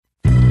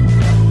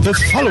The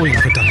following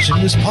production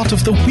is part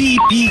of the We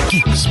Be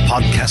Geeks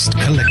podcast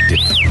collective.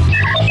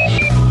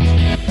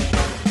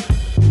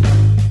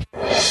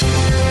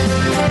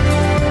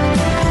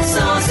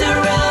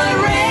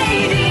 Sorcerer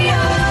Radio.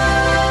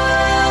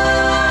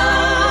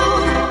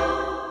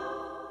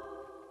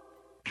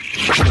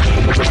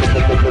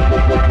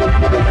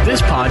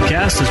 This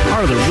podcast is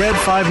part of the Red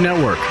 5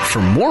 Network.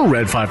 For more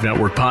Red 5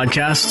 Network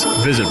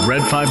podcasts, visit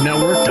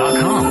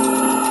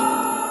red5network.com.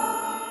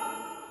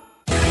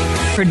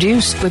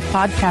 Produced with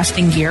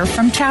podcasting gear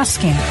from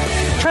Tascam.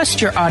 Trust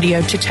your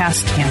audio to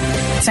Tascam.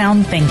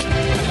 Sound thinking.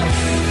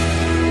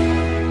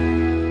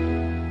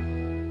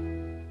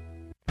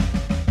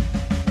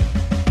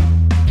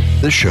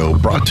 This show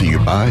brought to you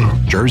by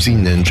Jersey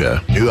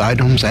Ninja. New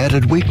items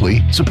added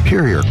weekly,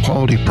 superior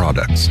quality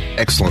products,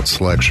 excellent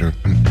selection,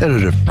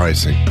 competitive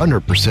pricing,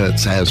 100%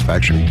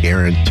 satisfaction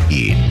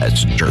guaranteed.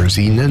 That's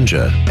Jersey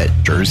Ninja at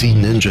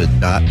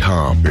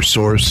jerseyninja.com. Your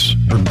source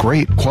for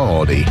great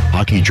quality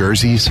hockey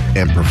jerseys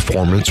and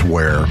performance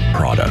wear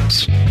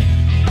products.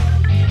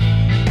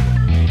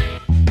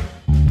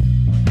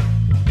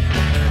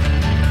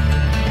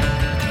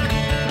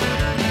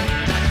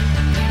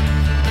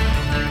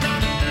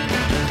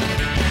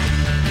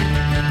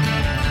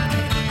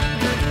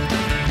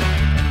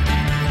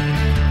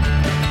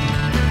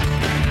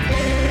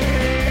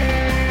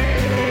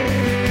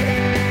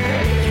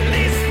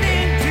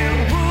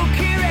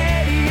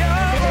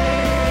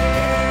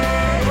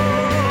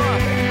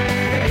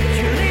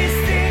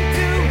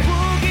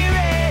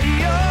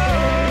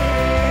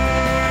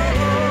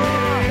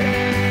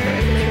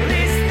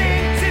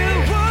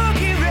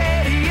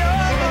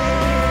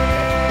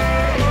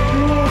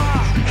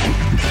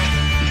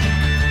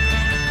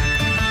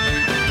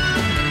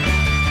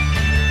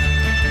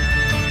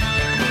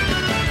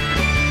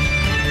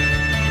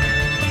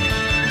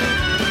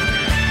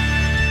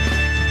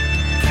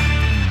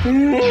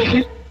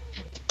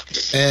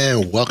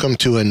 And welcome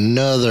to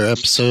another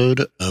episode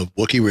of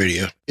Wookiee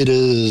Radio. It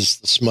is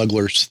the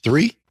Smugglers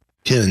 3,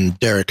 Ken,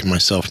 Derek, and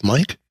myself,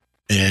 Mike.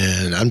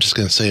 And I'm just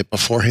going to say it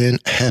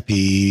beforehand.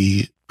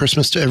 Happy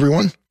Christmas to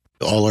everyone,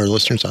 to all our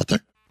listeners out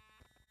there,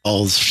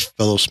 all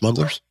fellow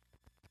smugglers.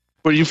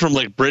 Were you from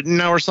like Britain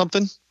now or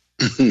something?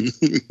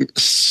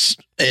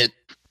 It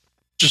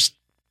just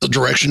the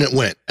direction it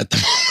went at the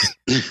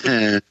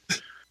moment.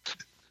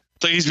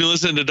 It's like he's been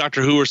listening to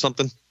Doctor Who or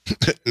something.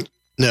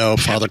 No,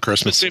 Father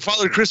Christmas. Say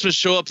Father Christmas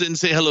show up and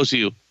say hello to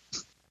you.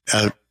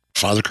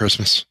 Father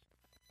Christmas.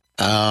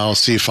 I'll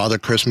see Father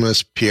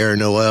Christmas, Pierre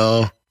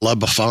Noel, La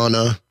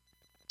Befana,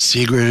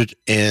 Sigrid,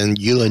 and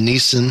Eula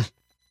Neeson.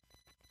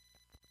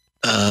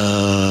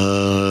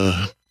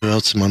 Who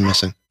else am I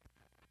missing?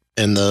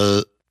 And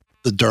the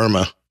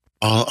Dharma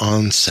all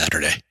on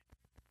Saturday,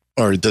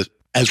 or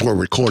as we're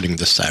recording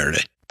this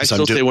Saturday. I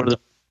still say one of the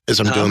as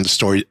I'm doing the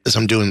story as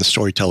I'm doing the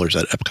storytellers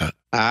at Epcot.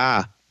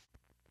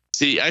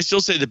 See, I still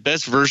say the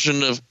best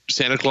version of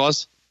Santa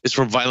Claus is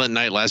from Violent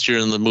Night last year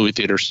in the movie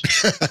theaters.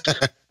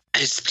 I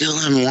still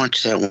haven't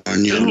watched that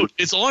one yet. Dude,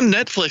 it's on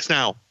Netflix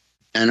now.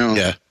 I know.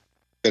 Yeah.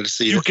 Gotta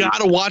see You it.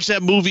 gotta watch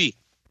that movie.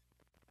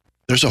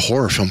 There's a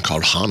horror film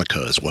called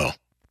Hanukkah as well.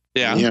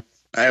 Yeah.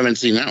 I haven't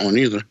seen that one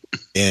either.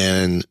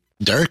 And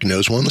Derek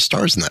knows one of the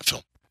stars in that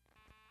film.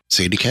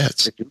 Sadie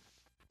Katz.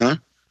 Huh?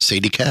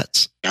 Sadie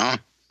Katz. Yeah.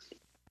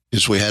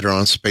 Because we had her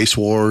on Space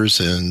Wars,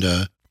 and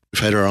we've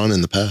had her on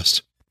in the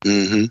past.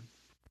 Mm-hmm.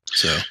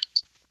 So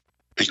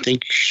I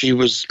think she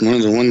was one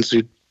of the ones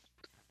who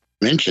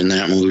mentioned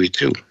that movie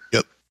too.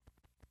 Yep.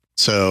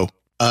 So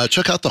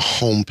check out the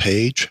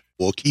homepage,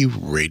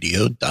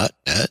 WookieeRadio.net,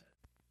 and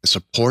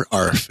support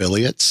our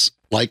affiliates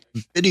like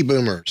Bitty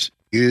Boomers.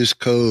 Use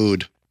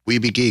code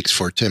WeBeGeeks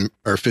for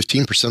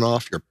 15%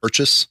 off your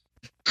purchase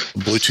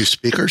of Bluetooth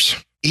speakers.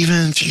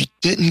 Even if you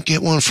didn't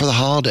get one for the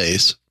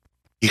holidays,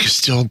 you can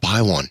still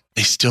buy one.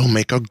 They still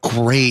make a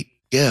great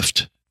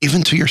gift,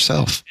 even to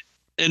yourself.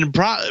 And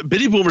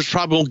Bitty Boomers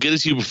probably won't get it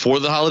to you before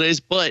the holidays,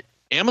 but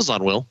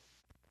Amazon will.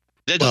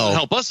 That doesn't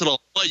help us at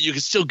all, but you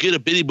can still get a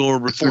Bitty Boomer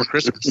before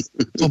Christmas.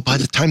 Well, by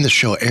the time the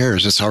show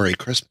airs, it's already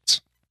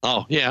Christmas.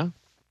 Oh, yeah.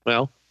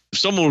 Well, if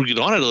someone would get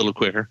on it a little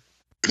quicker.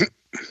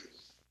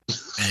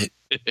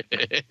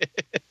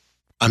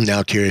 I'm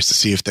now curious to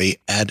see if they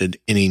added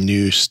any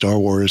new Star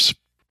Wars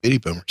Bitty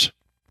Boomers.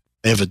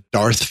 They have a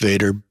Darth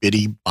Vader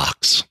Bitty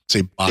box. It's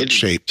a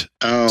box-shaped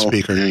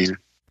speaker. Yeah.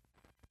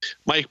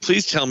 Mike,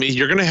 please tell me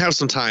you're going to have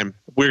some time.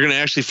 We're going to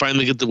actually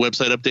finally get the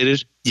website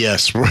updated.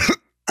 Yes,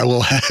 I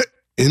will have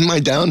in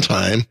my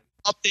downtime.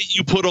 Update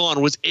you put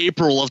on was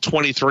April of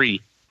 23.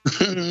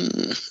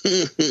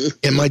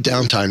 In my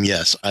downtime,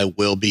 yes, I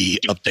will be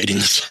updating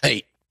the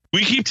site.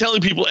 We keep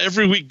telling people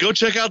every week, go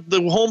check out the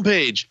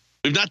homepage.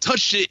 We've not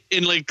touched it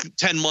in like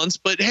 10 months,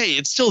 but hey,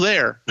 it's still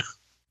there.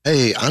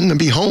 Hey, I'm going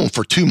to be home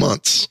for 2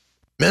 months.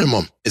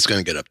 Minimum. It's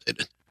going to get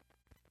updated.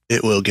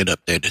 It will get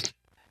updated.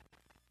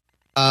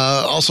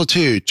 Also,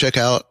 too, check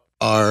out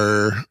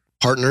our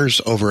partners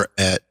over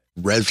at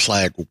Red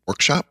Flag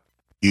Workshop.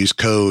 Use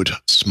code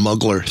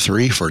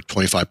SMUGGLER3 for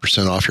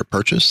 25% off your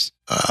purchase.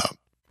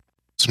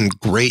 some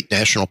great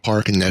national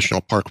park and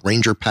national park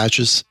ranger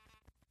patches,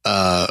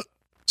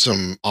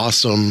 some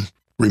awesome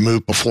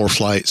remove before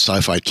flight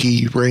sci-fi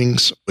key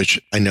rings,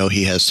 which I know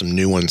he has some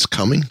new ones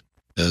coming,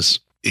 because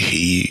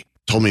he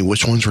told me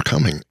which ones were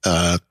coming.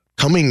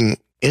 Coming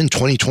in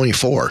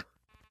 2024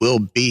 will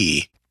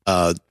be,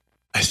 I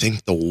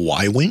think, the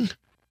Y-Wing,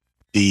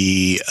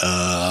 the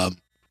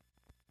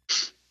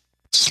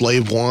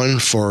Slave One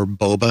for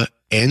Boba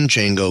and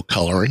Jango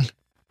coloring,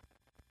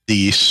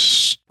 the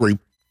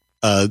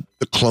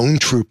Clone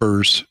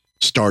Troopers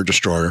Star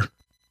Destroyer,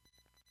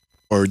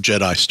 or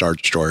Jedi Star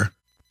Destroyer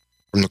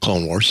from the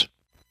Clone Wars.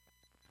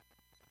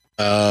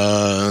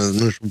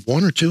 There's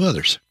one or two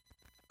others.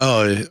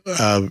 I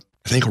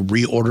think a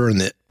reorder in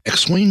the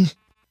X-Wing,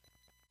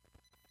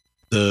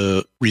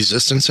 the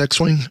Resistance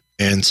X-Wing,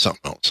 and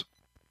something else.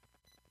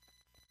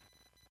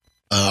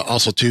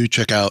 Also, too,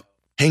 check out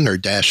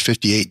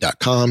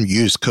hangar-58.com.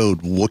 Use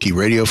code Wookiee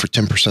Radio for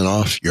 10%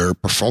 off your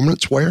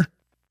performance wear.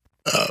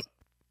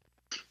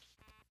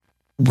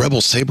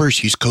 Rebel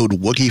Sabers, use code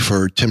Wookiee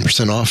for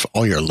 10% off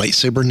all your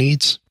lightsaber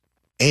needs.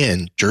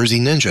 And Jersey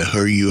Ninja,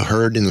 who you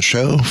heard in the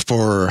show,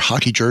 for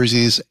hockey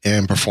jerseys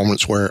and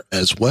performance wear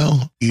as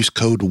well. Use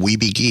code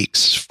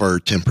WeebyGeeks for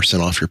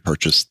 10% off your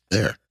purchase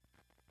there.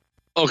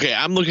 Okay,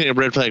 I'm looking at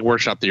Red Flag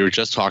Workshop that you were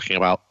just talking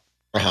about.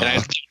 And I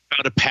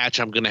found a patch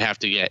I'm going to have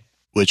to get.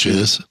 Which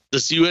is?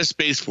 This U.S.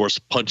 Space Force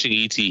punching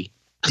E.T.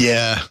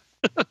 Yeah.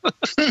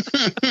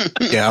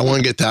 Yeah, I want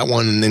to get that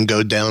one and then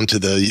go down to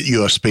the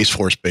U.S. Space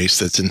Force base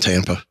that's in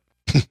Tampa.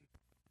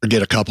 Or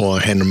get a couple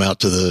and hand them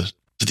out to the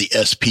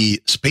SP,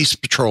 Space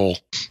Patrol,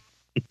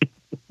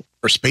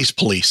 or Space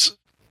Police,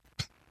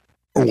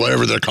 or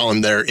whatever they're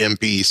calling their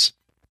MPs.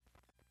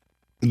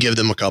 Give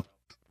them a couple.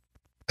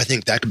 I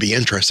think that could be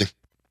interesting.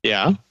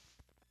 Yeah.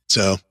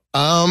 So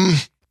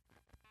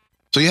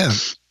yeah,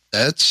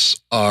 that's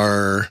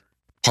our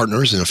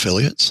partners and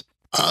affiliates.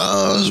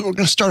 We're going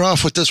to start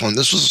off with this one.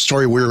 This was a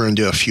story we were going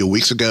to do a few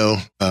weeks ago,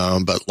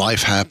 but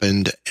life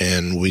happened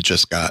and we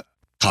just got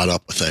caught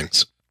up with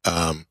things.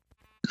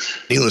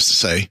 Needless to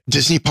say,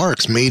 Disney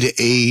Parks made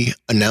a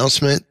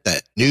announcement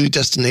that new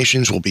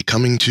destinations will be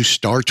coming to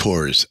Star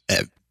Tours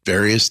at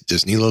various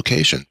Disney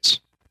locations.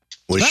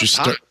 We should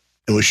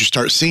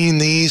start seeing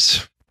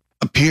these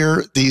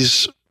appear,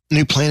 these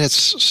new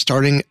planets,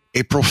 starting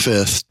April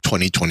 5th,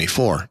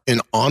 2024, in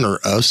honor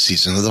of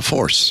Season of the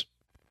Force.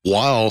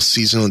 While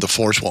Season of the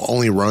Force will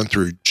only run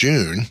through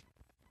June,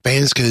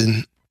 fans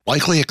can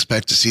likely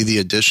expect to see the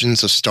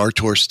additions of Star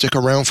Tours stick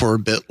around for a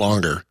bit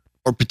longer,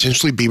 or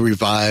potentially be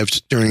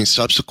revived during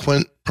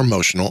subsequent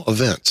promotional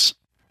events.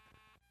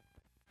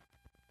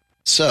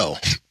 So,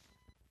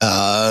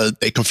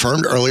 they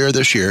confirmed earlier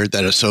this year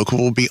that Ahsoka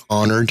will be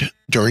honored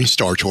during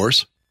Star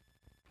Tours,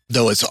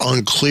 though it's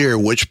unclear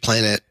which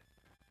planet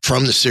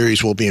from the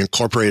series will be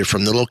incorporated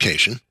from the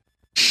location.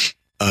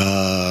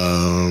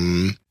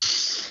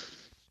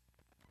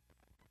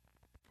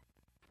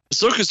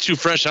 Ahsoka's too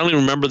fresh. I don't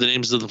even remember the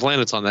names of the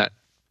planets on that.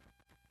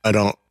 I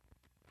don't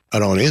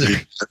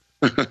either.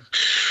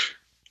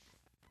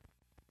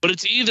 But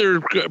it's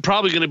either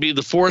probably going to be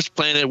the Forest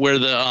planet where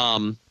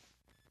the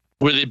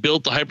where they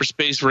built the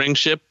hyperspace ring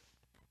ship,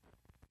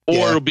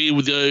 or it'll be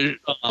with the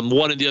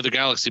one in the other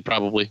galaxy.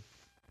 Probably.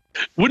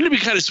 Wouldn't it be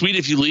kind of sweet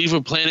if you leave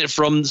a planet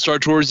from Star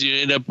Tours, you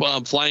end up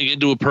flying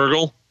into a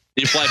Purgle,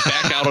 you fly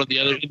back out on the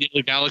other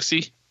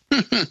galaxy?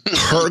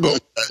 Purgle,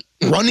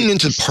 running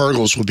into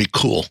Purgles would be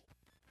cool.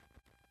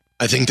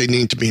 I think they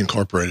need to be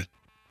incorporated.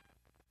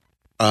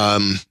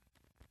 So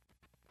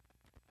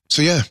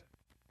yeah,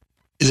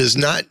 it is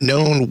not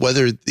known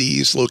whether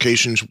these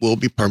locations will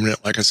be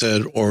permanent, like I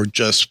said, or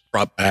just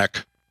brought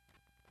back.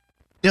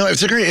 You know, if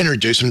they're going to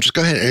introduce them, just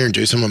go ahead and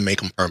introduce them and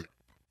make them permanent.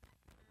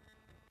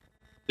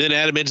 Then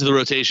add them into the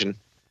rotation.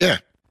 Yeah.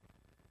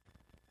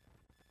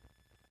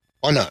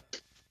 Why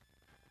not?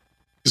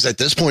 Because at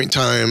this point in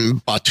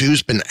time,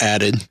 Batu's been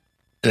added,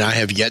 and I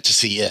have yet to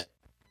see it.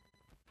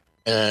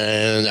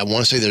 And I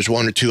want to say there's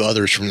one or two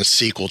others from the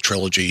sequel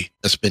trilogy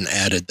that's been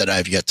added that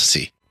I've yet to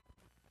see.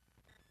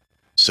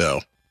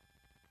 So,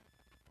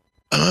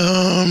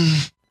 then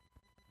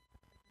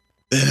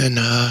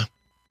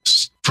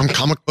from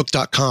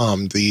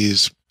comicbook.com,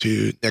 these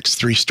two next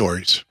three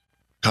stories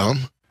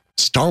come.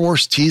 Star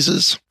Wars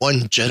teases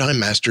One Jedi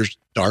Master's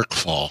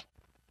Darkfall.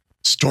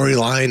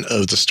 Storyline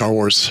of the Star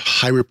Wars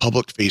High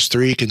Republic Phase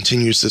 3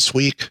 continues this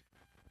week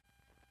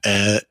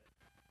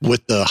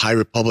with the High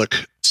Republic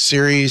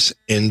series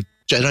and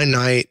Jedi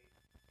Knight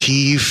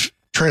Keeve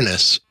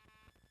Trennis,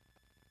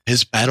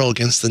 his battle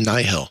against the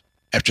Nihil.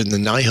 After the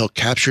Nihil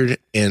captured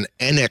and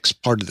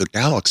annexed part of the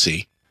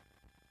galaxy,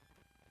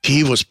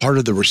 he was part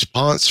of the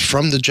response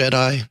from the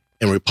Jedi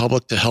and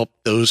Republic to help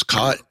those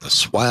caught in the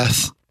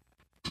swath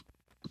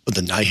of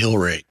the Nihil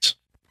raids.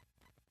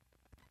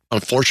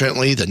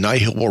 Unfortunately, the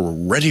Nihil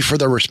were ready for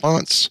their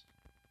response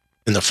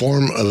in the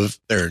form of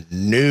their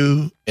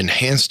new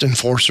enhanced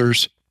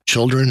enforcers,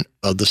 Children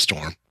of the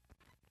Storm,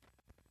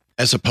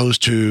 as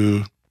opposed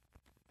to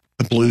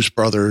the Blues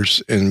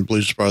Brothers in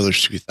Blues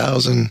Brothers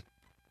 2000,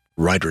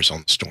 Riders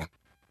on the Storm.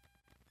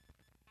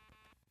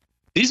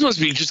 These must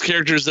be just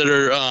characters that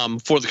are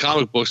for the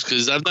comic books,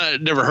 because I've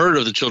never heard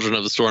of the Children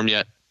of the Storm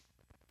yet.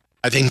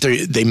 I think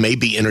they may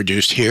be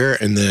introduced here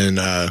and then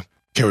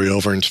carry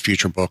over into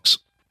future books,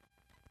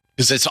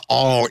 because it's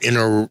all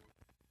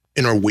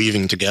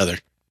interweaving together.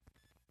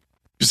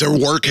 Because there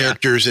were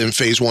characters in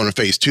Phase 1 and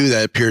Phase 2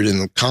 that appeared in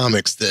the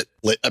comics that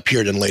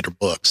appeared in later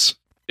books.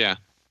 Yeah.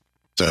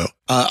 So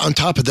on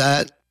top of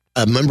that,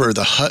 a member of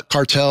the Hutt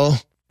cartel,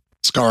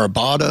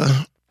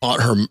 Scarabata,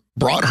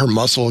 brought her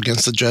muscle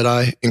against the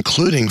Jedi,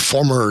 including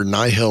former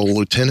Nihil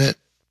Lieutenant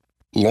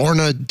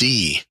Lorna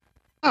D.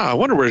 Oh, I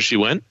wonder where she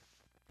went.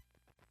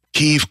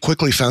 Kiev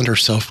quickly found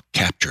herself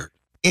captured.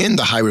 In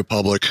the High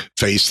Republic,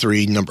 Phase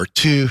 3, Number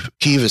 2,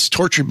 Kiev is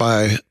tortured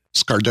by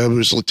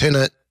Scardo's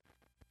lieutenant,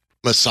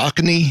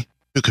 Masakani,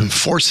 who can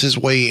force his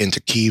way into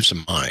Kiev's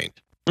mind.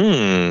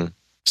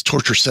 His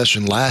torture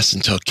session lasts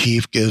until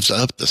Kiev gives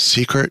up the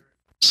secret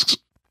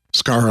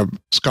Scarabda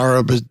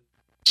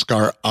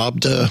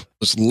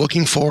was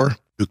looking for,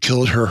 who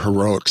killed her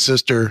heroic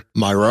sister,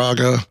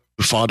 Myraga,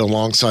 who fought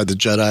alongside the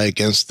Jedi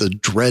against the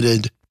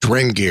dreaded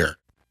Drengir,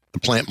 the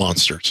plant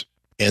monsters,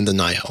 and the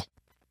Nihil.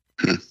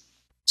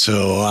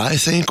 So I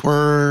think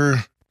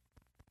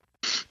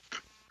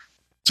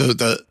So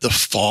the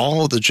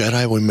fall of the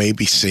Jedi we may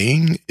be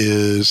seeing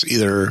is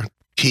either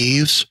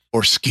Kiev's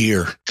or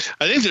Skier.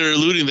 I think they're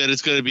alluding that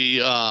it's going to be,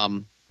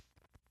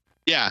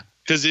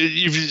 because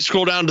if you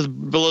scroll down to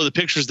below the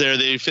pictures there,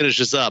 they finish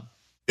this up.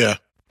 Yeah.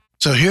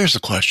 So here's the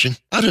question.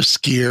 How does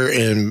Skier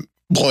and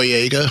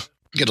Boyega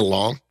get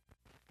along?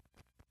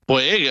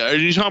 Boyega? Are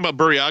you talking about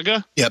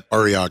Buryaga? Yep,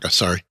 Buryaga,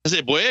 sorry. I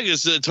say Boyega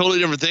is a totally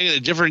different thing, a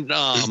different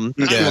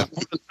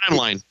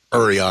timeline.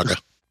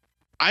 Buryaga.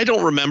 I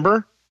don't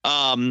remember.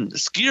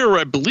 Skier,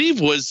 I believe,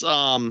 was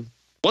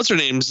what's her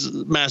name's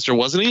master,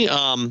 wasn't he?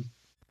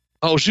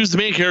 She was the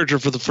main character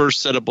for the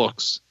first set of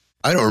books.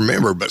 I don't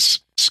remember, but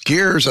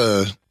Skier's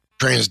a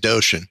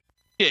Transdoshan.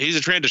 Yeah, he's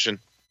a Trandoshan.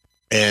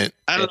 And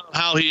I don't know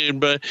how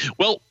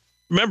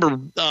remember,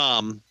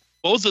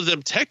 both of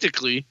them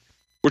technically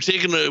would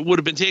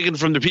have been taken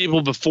from the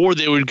people before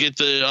they would get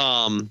the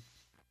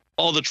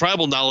all the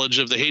tribal knowledge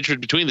of the hatred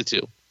between the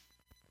two.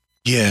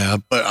 Yeah,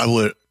 but I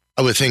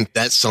would think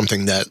that's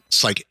something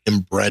that's like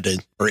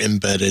embedded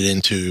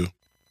into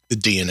the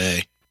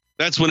DNA.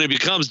 That's when it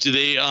becomes,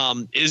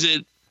 is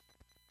it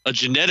a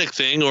genetic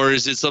thing, or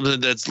is it something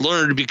that's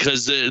learned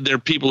because their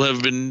people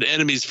have been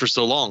enemies for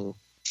so long?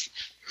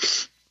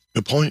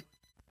 Good point.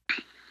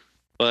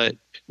 But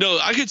no,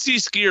 I could see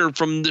Skier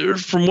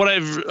from what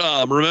I've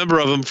remember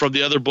of him from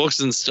the other books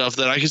and stuff,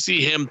 that I could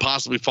see him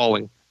possibly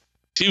falling.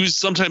 He was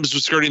sometimes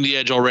skirting the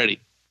edge already.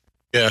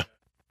 Yeah.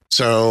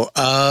 So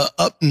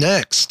up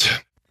next,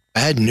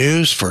 bad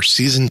news for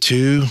season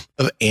 2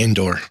 of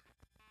Andor.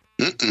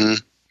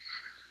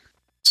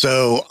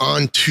 So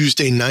on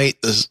Tuesday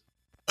night, the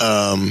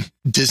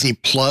Disney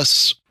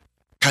Plus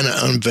kind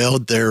of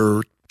unveiled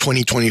their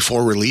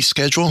 2024 release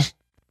schedule.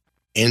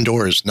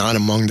 Andor is not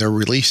among their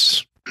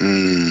release.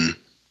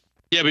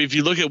 Yeah, but if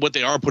you look at what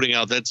they are putting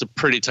out, that's a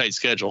pretty tight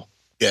schedule.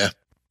 Yeah.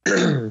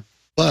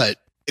 But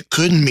it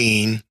could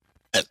mean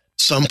at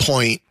some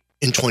point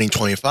in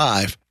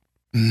 2025,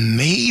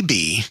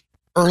 maybe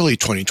early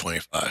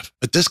 2025.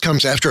 But this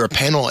comes after a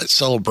panel at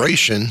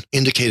Celebration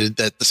indicated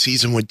that the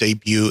season would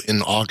debut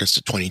in August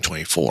of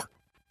 2024.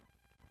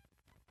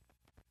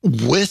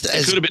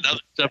 It could have been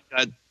other stuff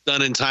got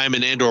done in time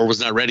and Andor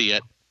was not ready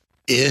yet.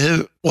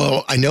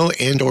 Well, I know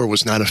Andor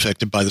was not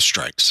affected by the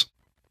strikes,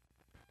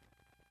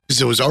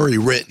 because it was already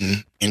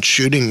written and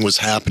shooting was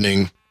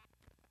happening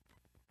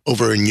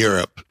over in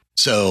Europe.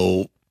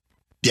 So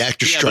the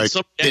actor strike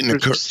didn't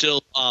occur.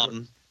 Still,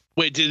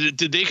 wait,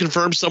 did they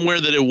confirm somewhere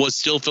that it was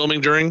still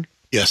filming during?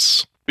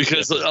 Yes,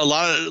 because a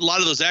lot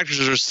of those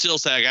actors are still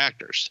SAG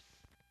actors,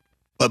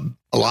 but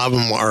a lot of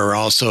them are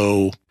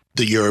also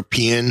the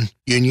European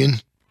Union.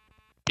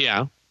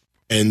 Yeah,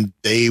 and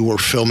they were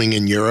filming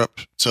in Europe,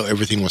 so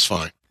everything was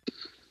fine.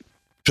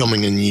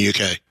 Filming in the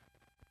UK,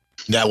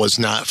 that was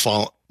not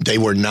fault. They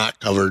were not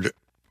covered,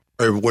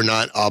 or were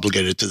not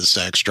obligated to the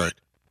SAG strike.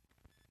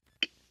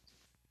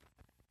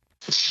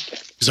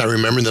 Because I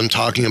remember them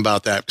talking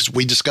about that, because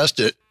we discussed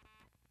it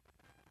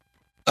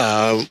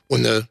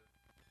when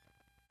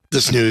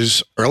this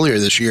news earlier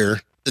this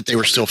year that they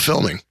were still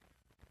filming.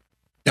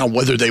 Now,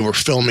 whether they were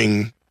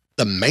filming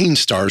the main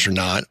stars or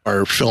not,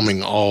 or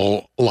filming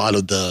a lot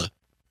of the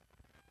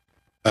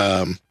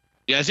I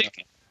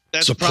think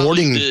that's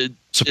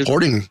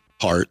supporting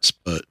parts,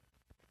 but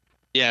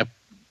yeah,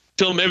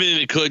 film everything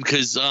they could,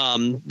 because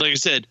like I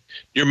said,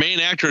 your main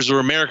actors are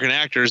American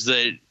actors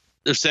that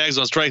if SAG's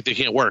on strike, they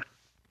can't work.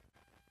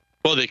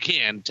 Well, they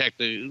can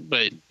technically,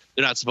 but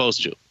they're not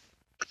supposed to.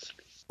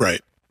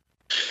 Right.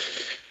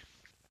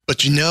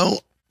 But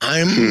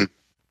I'm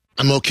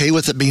okay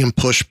with it being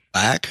pushed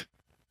back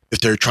if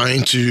they're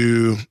trying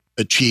to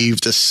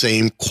achieve the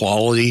same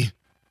quality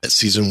that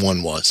season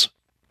 1 was.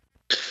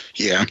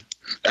 Yeah,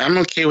 I'm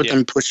okay with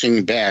them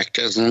pushing back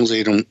as long as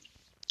they don't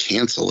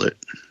cancel it.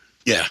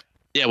 Yeah.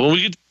 Yeah, when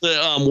we get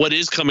to what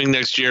is coming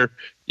next year,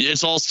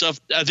 It's all stuff.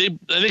 I think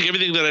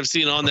everything that I've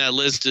seen on that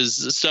list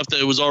is stuff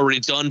that was already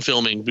done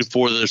filming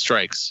before the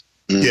strikes.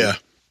 Yeah.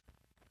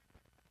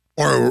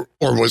 Or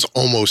was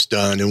almost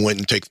done and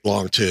wouldn't take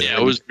long too. Yeah,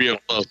 it was real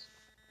close.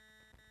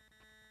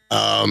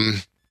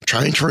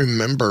 Trying to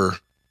remember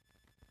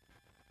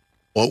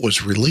what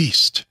was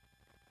released.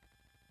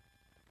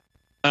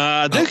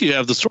 I think you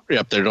have the story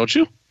up there, don't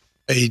you?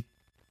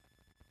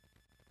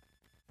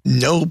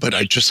 No, but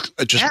I just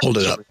pulled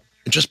it up.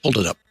 I just pulled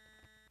it up.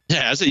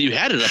 Yeah, I said you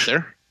had it up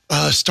there.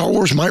 Star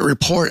Wars might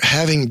report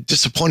having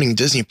disappointing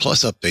Disney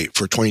Plus update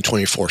for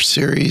 2024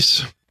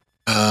 series.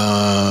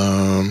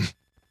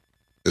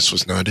 This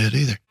was not it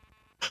either.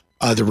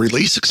 The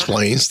release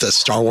explains that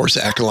Star Wars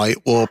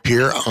Acolyte will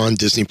appear on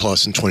Disney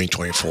Plus in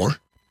 2024.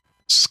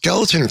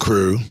 Skeleton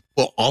Crew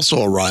will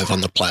also arrive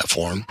on the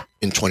platform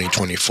in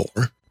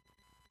 2024.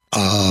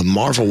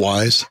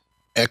 Marvel-wise,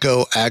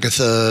 Echo,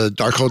 Agatha,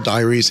 Darkhold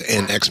Diaries,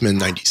 and X-Men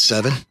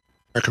 97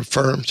 are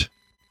confirmed.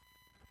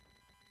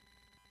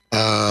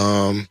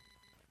 And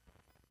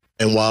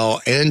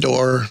while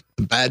Andor,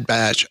 The Bad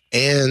Batch,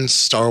 and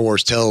Star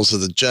Wars Tales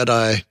of the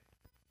Jedi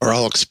are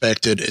all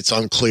expected, it's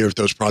unclear if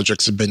those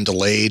projects have been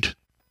delayed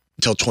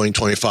until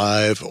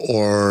 2025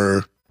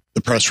 or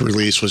the press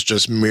release was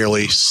just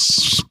merely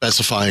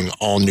specifying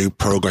all new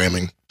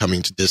programming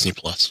coming to Disney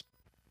Plus.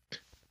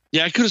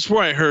 Yeah, I could have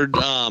swore I heard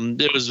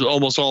it was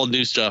almost all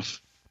new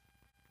stuff.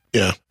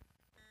 Yeah.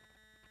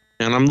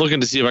 And I'm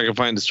looking to see if I can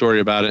find a story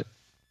about it.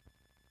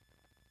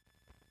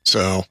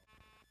 So,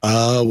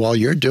 while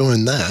you're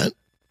doing that,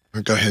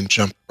 I'll go ahead and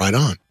jump right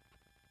on.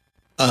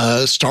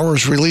 Star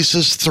Wars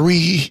releases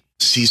 3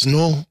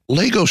 seasonal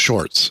Lego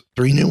shorts.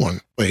 3 new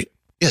ones. Wait,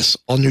 yes,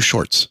 all new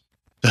shorts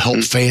to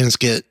help fans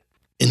get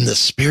in the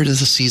spirit of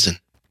the season.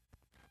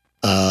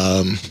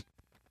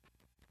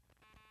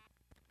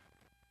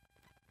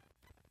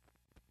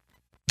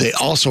 They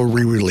also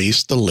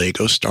re-released the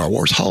Lego Star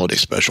Wars Holiday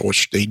Special,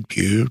 which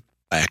debuted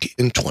back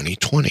in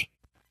 2020.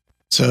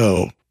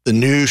 So, the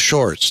new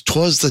shorts,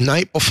 'Twas the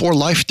Night Before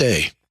Life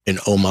Day, in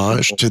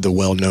homage to the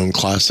well-known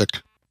classic.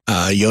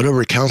 Yoda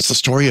recounts the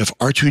story of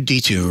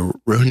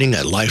R2-D2 ruining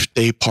a Life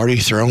Day party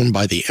thrown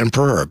by the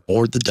Emperor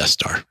aboard the Death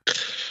Star.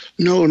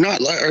 No,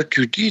 not like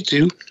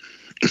R2-D2.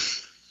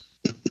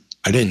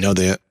 I didn't know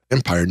the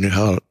Emperor knew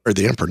how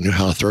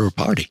to throw a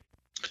party.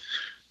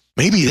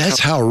 Maybe that's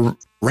how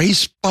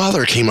Rey's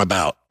father came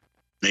about.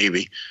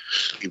 Maybe.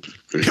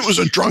 It was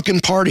a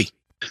drunken party.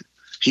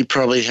 He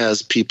probably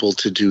has people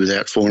to do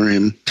that for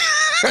him.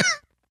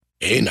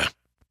 Hey, no.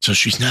 So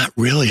she's not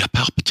really a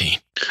Palpatine.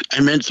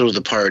 I meant throw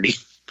the party.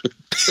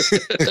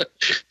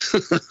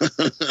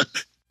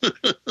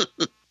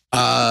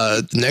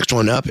 The next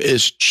one up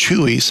is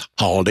Chewie's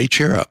Holiday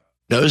Cheer Up.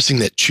 Noticing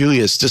that Chewie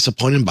is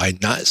disappointed by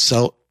not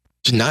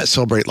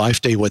celebrate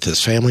Life Day with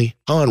his family,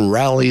 Han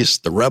rallies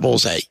the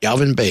rebels at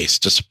Yavin Base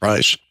to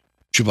surprise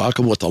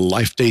Chewbacca with a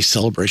Life Day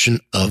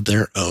celebration of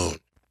their own.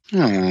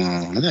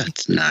 Oh,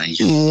 that's nice.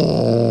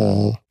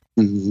 Oh.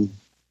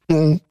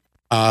 And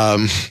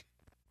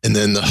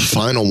then the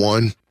final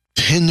one,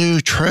 10 new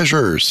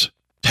treasures.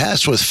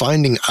 Tasked with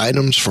finding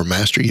items for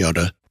Master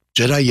Yoda,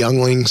 Jedi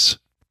younglings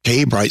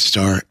Kay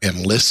Brightstar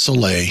and Liz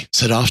Soleil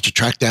set off to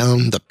track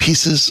down the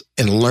pieces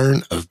and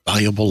learn a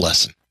valuable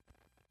lesson.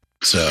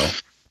 So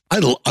I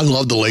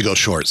love the Lego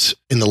shorts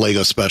in the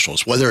Lego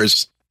specials, whether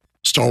it's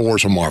Star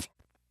Wars or Marvel.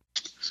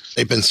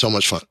 They've been so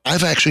much fun.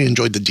 I've actually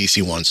enjoyed the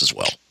DC ones as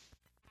well.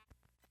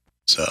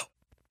 So,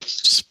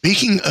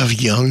 speaking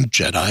of young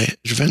Jedi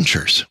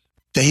adventures,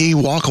 they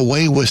walk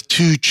away with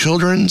 2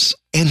 children's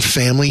and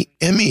family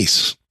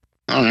Emmys.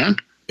 Oh, yeah?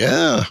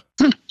 Yeah.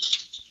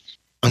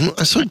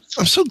 I'm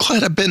so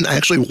glad I've been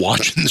actually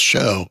watching the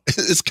show.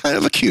 It's kind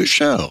of a cute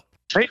show.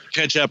 Hey,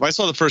 catch up. I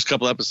saw the first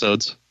couple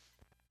episodes.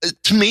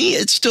 To me,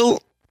 it's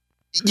still,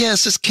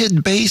 yes, it's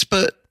kid-based,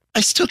 but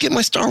I still get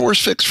my Star Wars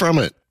fix from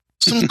it.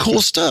 Some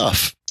cool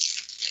stuff.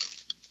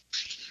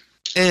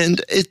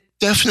 And it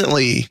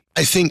definitely,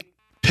 I think,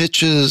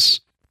 pitches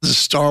the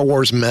Star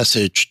Wars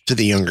message to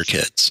the younger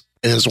kids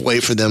and is a way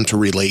for them to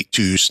relate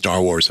to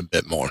Star Wars a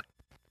bit more.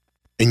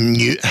 And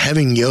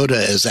having Yoda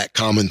as that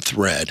common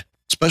thread,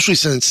 especially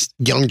since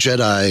Young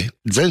Jedi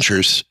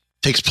Adventures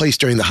takes place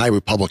during the High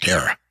Republic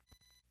era.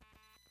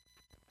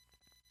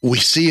 We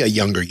see a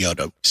younger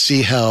Yoda. We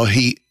see how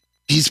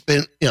he's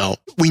been,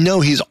 we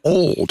know he's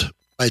old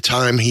by the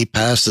time he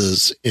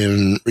passes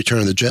in Return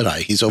of the Jedi.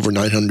 He's over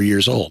 900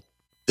 years old.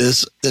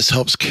 This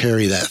helps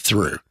carry that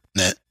through.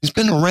 That he's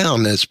been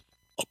around as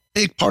a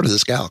big part of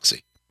this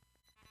galaxy.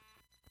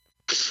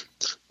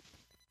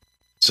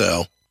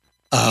 So,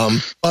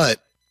 but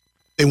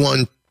they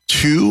won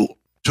two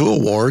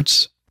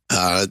awards.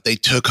 They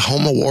took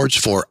home awards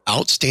for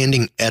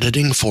outstanding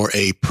editing for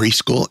a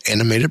preschool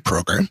animated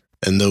program.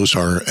 And those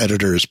are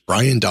editors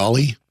Brian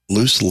Dolly,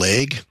 Loose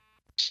Leg.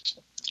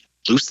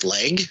 Loose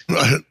Leg?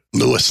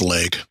 Lewis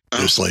Leg.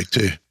 Loose Leg,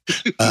 too.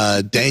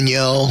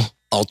 Danielle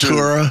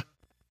Altura,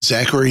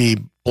 Zachary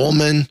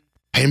Bullman,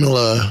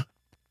 Pamela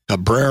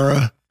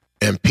Cabrera,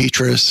 and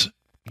Petrus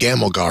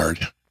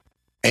Gamelgard.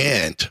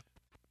 And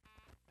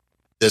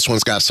this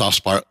one's got a soft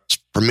spot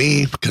for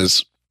me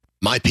because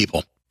my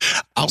people.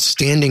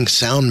 Outstanding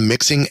sound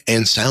mixing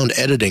and sound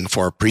editing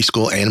for a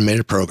preschool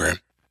animated program.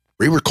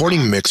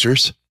 Re-recording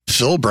mixers,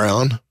 Phil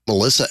Brown,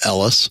 Melissa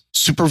Ellis,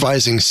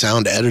 supervising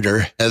sound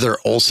editor, Heather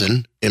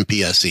Olson,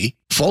 MPSE,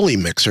 Foley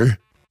mixer,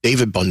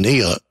 David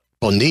Bonilla,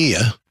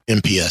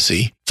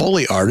 MPSE,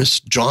 Foley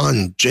artist,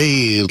 John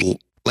J.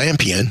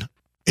 Lampion,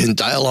 and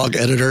dialogue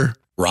editor,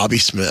 Robbie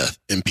Smith,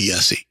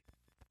 MPSE.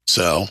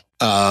 So,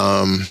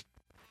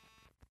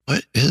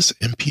 what is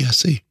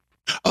MPSE?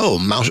 Oh,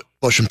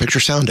 motion picture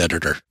sound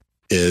editor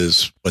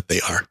is what they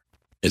are.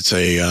 It's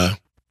a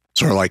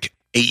sort of like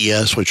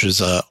AES, which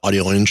is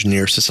Audio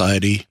Engineer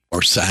Society,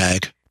 or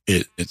SAG.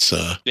 It's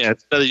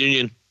another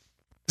union.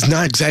 It's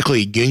not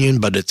exactly a union,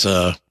 but it's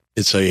an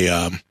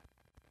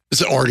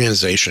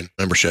organization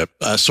membership,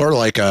 sort of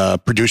like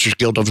Producers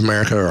Guild of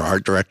America or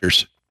Art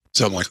Directors,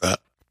 something like that.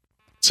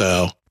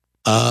 So,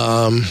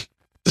 the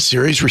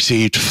series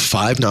received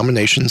 5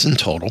 nominations in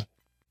total.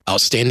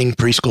 Outstanding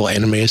Preschool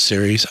Animated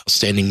Series,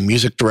 Outstanding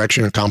Music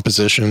Direction and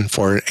Composition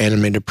for an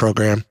Animated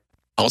Program,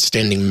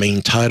 Outstanding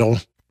Main Title,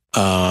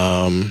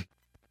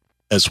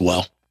 as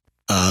well.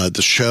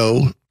 The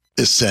show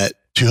is set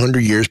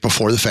 200 years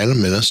before the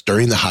Phantom Menace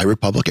during the High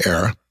Republic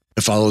era.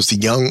 It follows the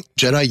young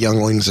Jedi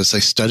younglings as they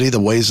study the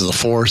ways of the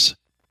Force,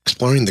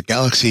 exploring the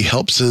galaxy,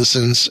 help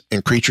citizens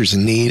and creatures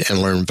in need,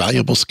 and learn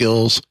valuable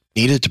skills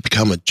needed to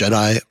become a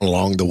Jedi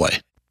along the way.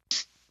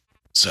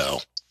 So,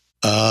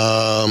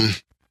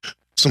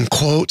 some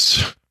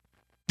quotes.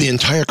 The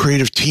entire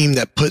creative team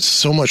that puts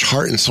so much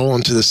heart and soul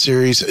into the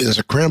series is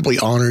incredibly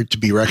honored to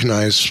be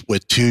recognized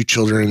with 2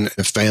 Children's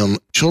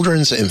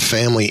and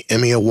Family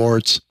Emmy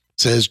Awards,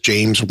 says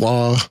James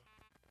Waugh,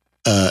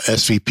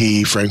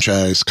 SVP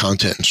Franchise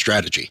Content and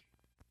Strategy.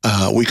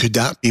 We could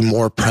not be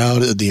more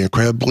proud of the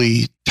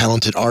incredibly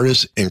talented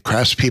artists and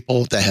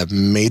craftspeople that have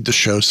made the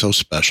show so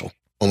special.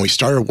 When we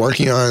started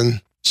working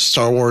on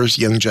Star Wars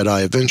Young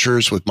Jedi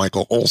Adventures with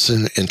Michael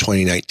Olson in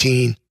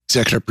 2019,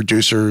 executive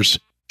producers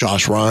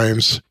Josh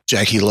Rhimes,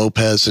 Jackie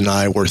Lopez, and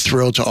I were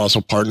thrilled to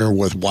also partner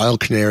with Wild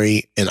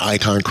Canary and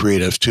Icon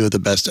Creative, 2 of the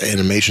best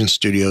animation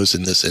studios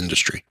in this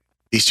industry.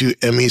 These 2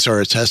 Emmys are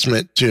a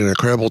testament to an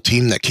incredible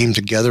team that came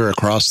together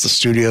across the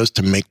studios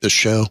to make this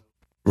show.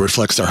 It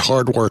reflects their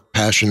hard work,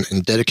 passion,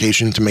 and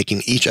dedication to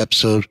making each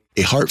episode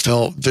a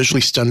heartfelt,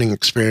 visually stunning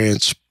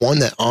experience, one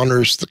that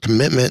honors the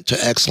commitment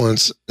to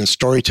excellence in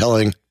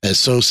storytelling that is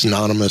so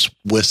synonymous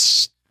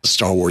with the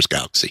Star Wars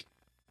galaxy.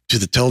 To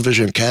the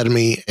Television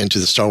Academy and to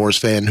the Star Wars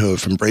fan who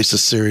have embraced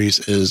this series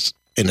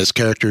and its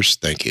characters,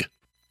 thank you.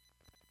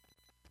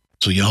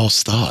 So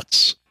y'all's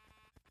thoughts?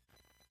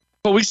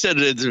 Well, we said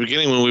it at the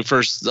beginning when we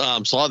first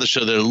saw the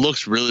show that it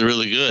looks really,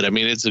 really good. I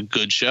mean, it's a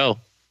good show.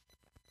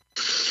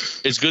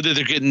 It's good that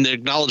they're getting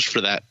acknowledged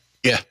for that.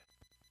 Yeah.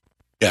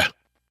 Yeah.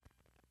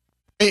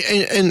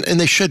 And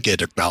they should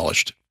get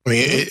acknowledged. I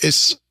mean,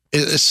 it's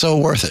so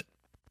worth it.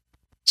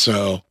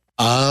 So,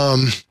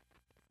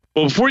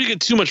 well, before you get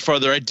too much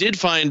farther, I did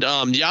find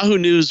Yahoo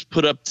News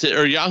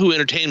Yahoo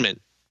Entertainment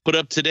put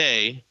up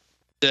today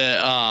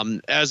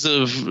that as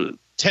of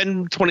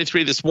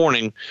 10:23 this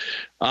morning,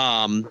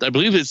 I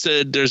believe it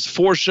said there's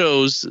 4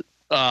 shows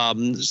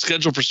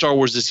scheduled for Star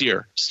Wars this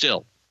year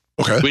still.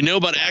 Okay. We know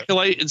about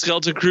Acolyte and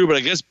Skeleton Crew, but I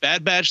guess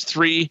Bad Batch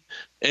 3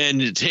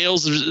 and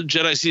Tales of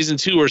Jedi Season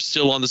 2 are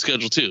still on the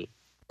schedule too.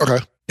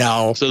 Okay.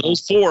 Now, so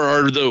those 4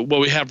 are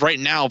what we have right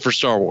now for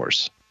Star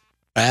Wars.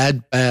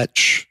 Bad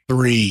Batch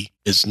 3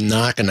 is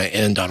not going to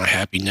end on a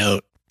happy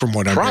note, from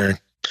what I'm hearing.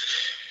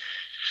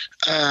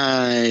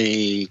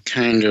 I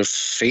kind of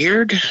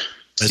feared.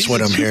 That's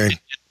what I'm hearing.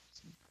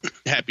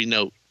 Happy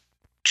note.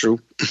 True,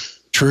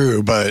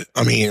 but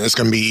I mean, it's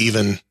going to be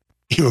even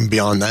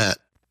beyond that.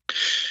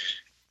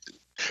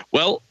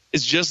 Well,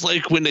 it's just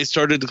like when they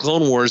started the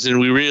Clone Wars, and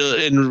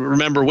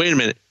remember. Wait a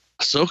minute,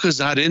 Ahsoka's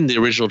not in the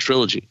original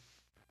trilogy.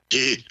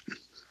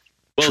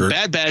 Well, True.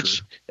 Bad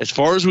Batch, as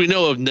far as we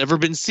know, have never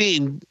been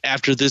seen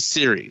after this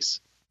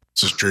series.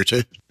 This is true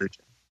too.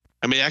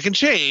 I mean, that can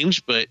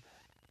change, but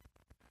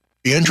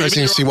be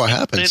interesting to see what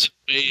happens.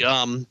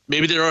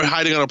 Maybe they're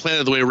hiding on a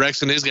planet the way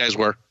Rex and his guys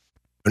were.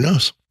 Who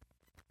knows?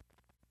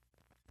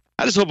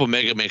 I just hope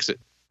Omega makes it.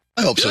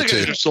 I hope the so other too.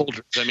 guys are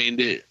soldiers. I mean,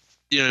 you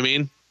know what I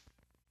mean?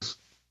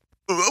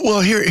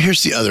 Well,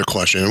 here's the other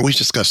question. We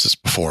discussed this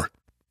before.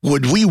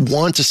 Would we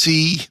want to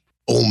see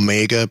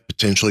Omega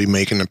potentially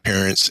make an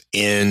appearance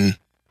in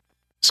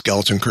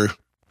Skeleton Crew?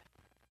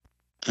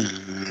 I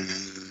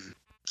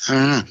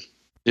don't know.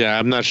 Yeah,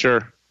 I'm not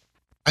sure.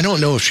 I don't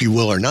know if she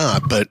will or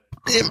not, but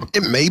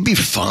it may be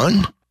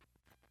fun.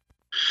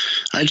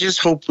 I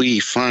just hope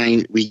we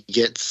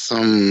get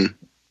some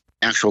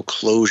actual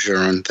closure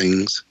on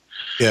things.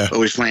 Yeah. Or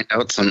we find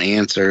out some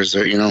answers,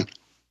 or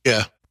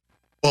Yeah.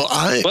 Well,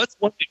 that's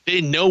one thing. They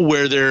know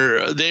where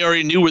they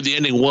already knew where the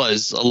ending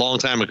was a long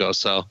time ago.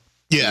 So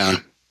yeah.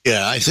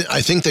 I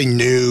think they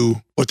knew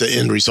what the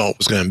end result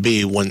was going to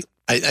be when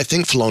I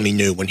think Filoni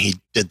knew when he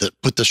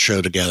put the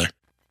show together.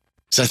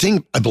 So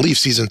I believe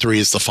season 3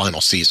 is the final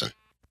season.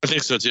 I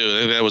think so too. I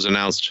think that was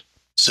announced.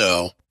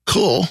 So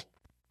cool.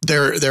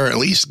 they're at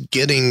least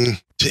getting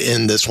to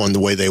end this one the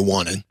way they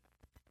wanted,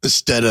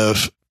 instead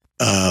of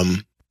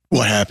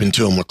what happened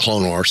to him with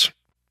Clone Wars,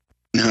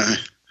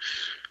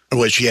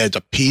 which he had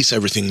to piece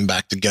everything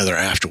back together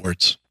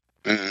afterwards.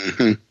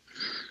 Mm-hmm.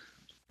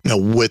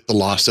 With the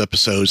lost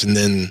episodes, and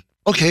then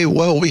okay,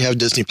 well, we have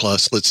Disney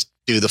Plus. Let's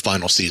do the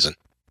final season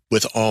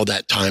with all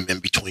that time in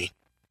between.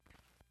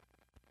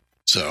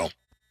 So,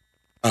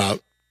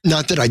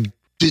 not that I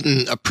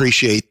didn't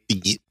appreciate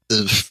the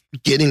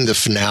getting the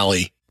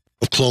finale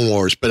of Clone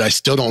Wars, but I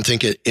still don't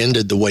think it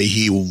ended the way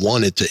he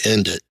wanted to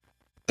end it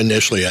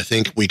initially. I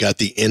think we got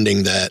the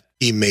ending that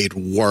he made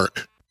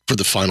work for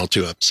the final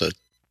two episodes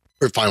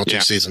or final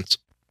two seasons.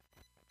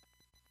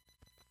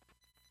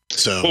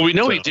 So, well, we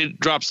know he did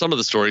drop some of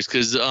the stories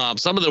because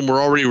some of them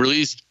were already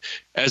released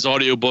as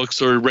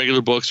audiobooks or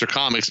regular books or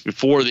comics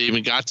before they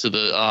even got to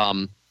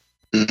the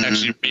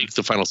actually make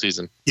the final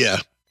season. Yeah.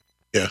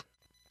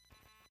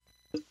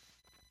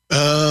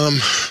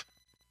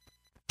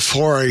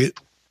 Before I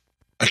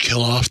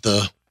kill off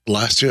the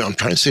last two, I'm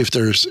trying to see if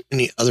there's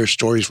any other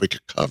stories we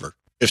could cover.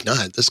 If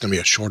not, this is going to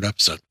be a short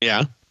episode.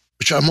 Yeah.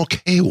 Which I'm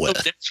okay with.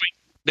 So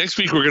next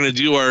week we're going to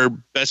do our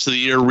best of the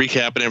year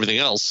recap and everything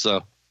else.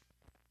 So.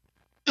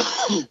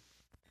 It's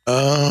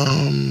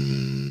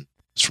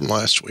from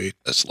last week.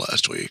 That's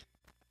last week.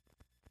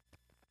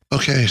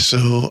 Okay,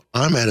 so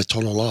I'm at a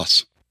total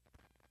loss.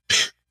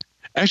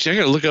 Actually, I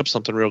got to look up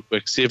something real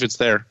quick, see if it's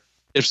there.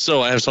 If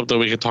so, I have something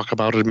we can talk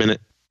about in a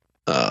minute.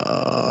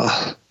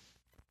 The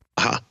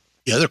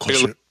other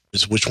question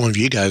is which one of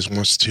you guys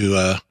wants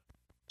to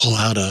pull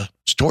out a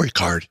story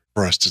card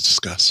for us to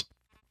discuss?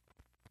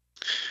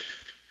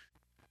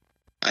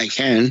 I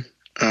can.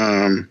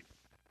 I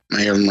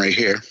have them right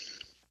here.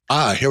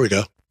 Here we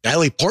go.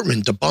 Natalie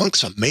Portman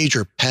debunks a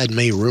major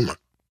Padme rumor.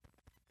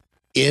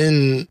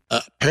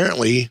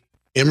 Apparently,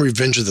 in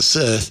Revenge of the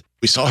Sith,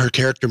 we saw her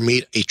character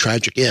meet a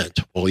tragic end.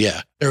 Well,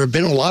 yeah. There have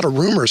been a lot of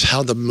rumors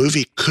how the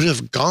movie could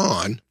have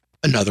gone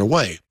another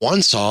way.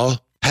 One saw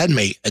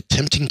Padme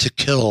attempting to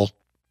kill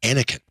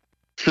Anakin.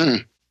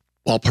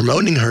 While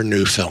promoting her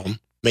new film,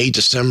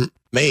 December,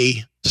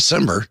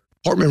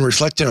 Portman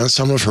reflected on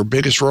some of her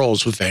biggest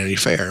roles with Vanity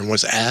Fair and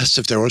was asked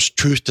if there was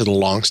truth to the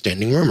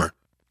long-standing rumor.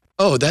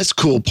 Oh, that's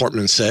cool,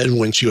 Portman said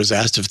when she was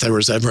asked if there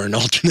was ever an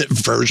alternate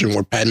version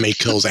where Padme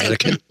kills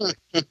Anakin.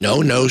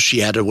 No,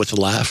 she added with a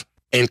laugh.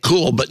 And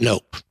cool, but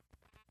nope.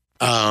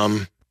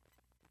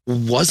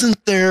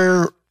 Wasn't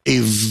there a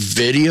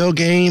video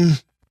game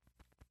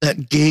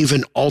that gave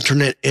an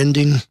alternate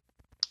ending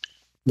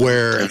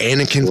where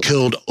Anakin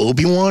killed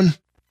Obi-Wan?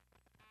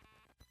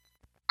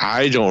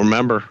 I don't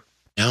remember.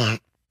 No.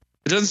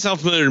 It doesn't sound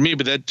familiar to me,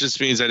 but that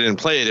just means I didn't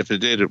play it. If it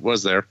did, it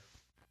was there.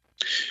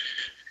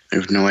 I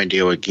have no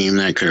idea what game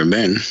that could have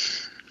been.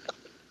 Of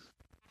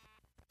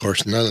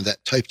course, none of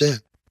that typed in.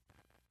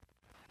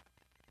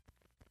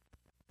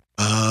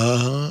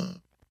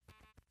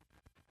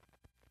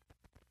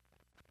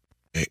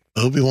 Okay,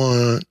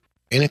 Obi-Wan.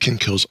 Anakin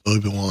kills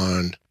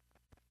Obi-Wan.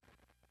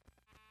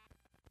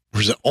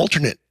 Or is it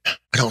alternate?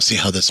 I don't see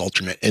how this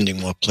alternate ending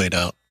will have played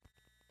out.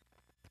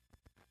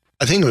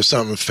 I think it was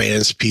something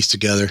fans pieced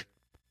together.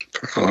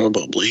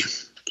 Probably.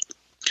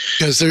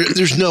 Because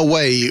there's no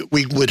way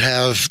we would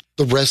have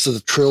the rest of the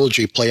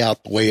trilogy play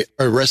out the way,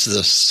 or the rest of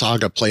the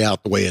saga play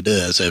out the way it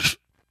is if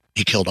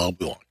he killed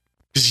Obi-Wan.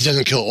 Because he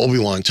doesn't kill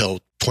Obi-Wan until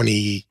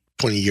 20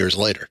 years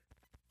later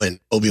when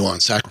Obi-Wan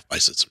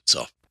sacrifices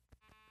himself.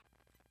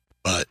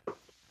 But,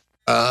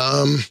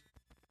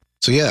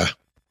 so yeah,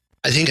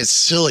 I think it's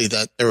silly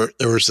that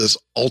there was this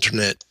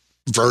alternate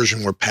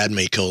version where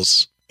Padme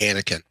kills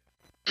Anakin.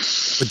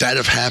 Would that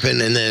have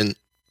happened? And then,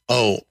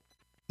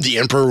 the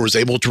Emperor was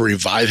able to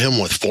revive him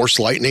with Force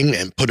lightning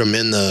and put him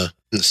in the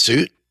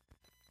suit.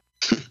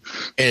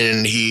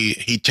 And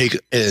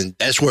and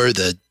that's where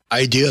the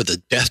idea of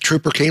the Death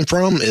Trooper came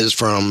from, is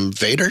from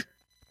Vader.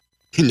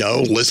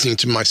 Listening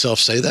to myself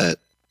say that,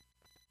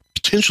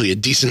 potentially a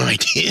decent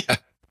idea.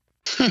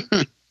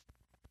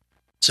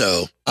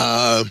 So,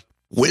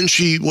 when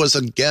she was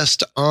a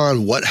guest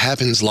on What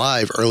Happens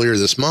Live earlier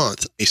this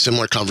month, a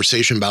similar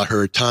conversation about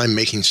her time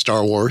making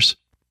Star Wars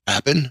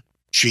happened.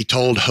 She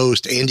told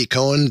host Andy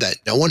Cohen that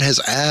no one has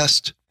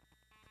asked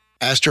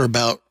her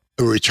about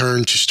a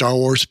return to Star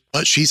Wars,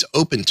 but she's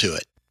open to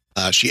it.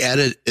 She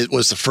added, "It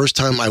was the first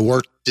time I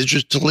worked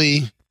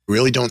digitally.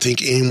 Really don't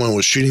think anyone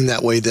was shooting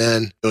that way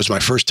then. It was my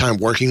first time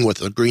working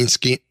with a green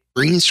screen.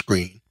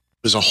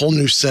 It was a whole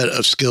new set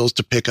of skills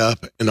to pick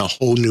up and a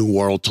whole new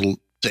world to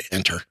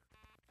enter."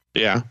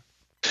 Yeah.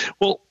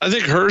 Well, I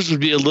think hers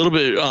would be a little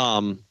bit,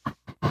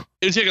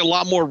 it would take a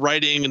lot more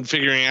writing and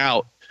figuring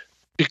out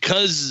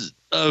because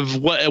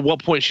of at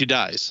what point she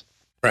dies.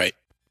 Right.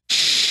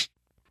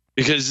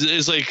 Because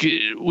it's like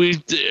they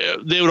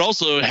would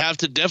also have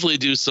to definitely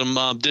do some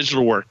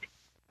digital work,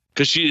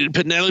 because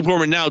Natalie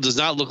Portman now does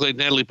not look like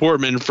Natalie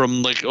Portman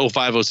from like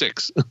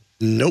 0506.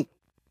 Nope.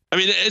 I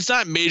mean, it's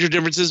not major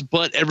differences,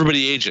 but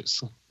everybody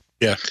ages.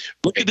 Yeah.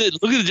 Look at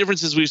the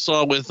differences we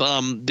saw with the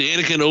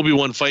Anakin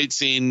Obi-Wan fight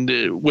scene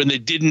when they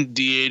didn't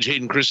de-age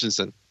Hayden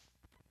Christensen.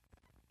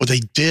 Well,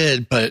 they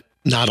did, but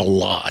not a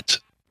lot.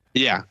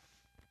 Yeah.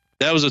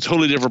 That was a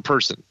totally different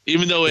person.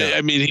 Even though, Yeah.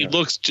 I mean, he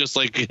looks just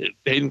like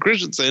Hayden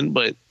Christensen,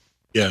 but.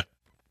 Yeah.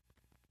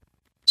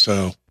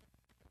 So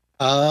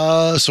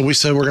we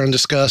said we're going to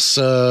discuss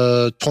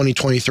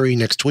 2023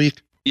 next week.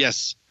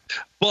 Yes.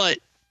 But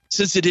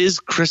since it is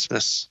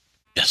Christmas,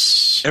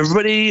 Yes.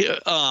 everybody,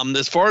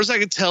 as far as I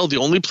can tell, the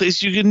only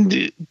place you can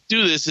do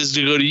this is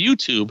to go to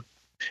YouTube.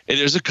 And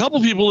there's a couple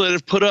people that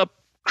have put up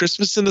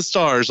Christmas in the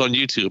Stars on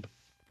YouTube.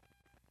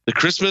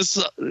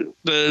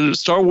 The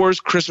Star Wars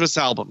Christmas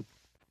album.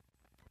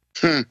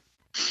 I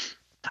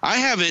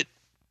have it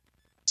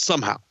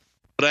somehow,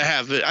 but I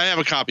have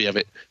a copy of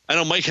it. I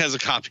know Mike has a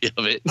copy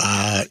of it.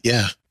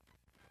 Yeah.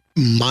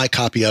 My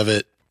copy of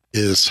it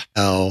was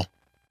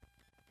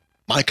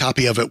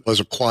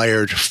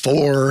acquired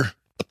for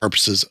the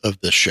purposes of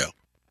this show.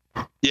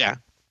 Yeah.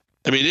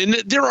 I mean,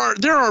 and there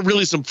are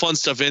really some fun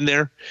stuff in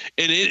there.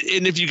 And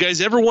if you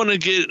guys ever want to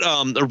get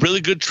a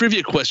really good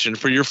trivia question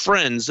for your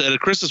friends at a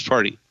Christmas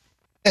party,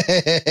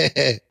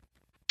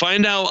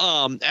 find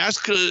out,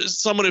 ask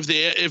someone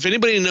if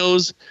anybody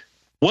knows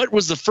what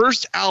was the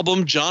first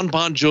album John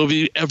Bon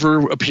Jovi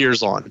ever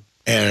appears on.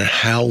 And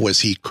how was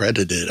he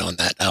credited on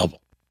that album?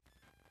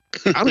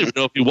 I don't even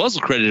know if he was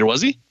credited,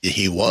 was he?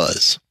 He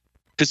was.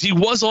 Because he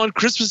was on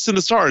Christmas in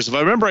the Stars. If I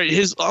remember right,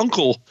 his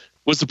uncle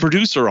was the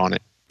producer on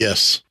it.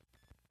 Yes.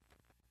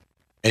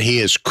 And he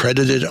is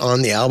credited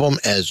on the album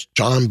as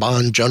John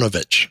Bon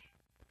Jonovich,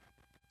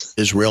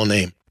 his real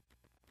name.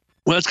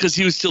 Well, that's because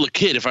he was still a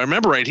kid. If I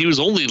remember right, he was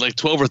only like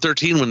 12 or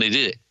 13 when they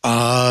did it.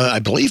 I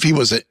believe he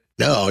was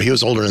he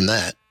was older than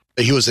that.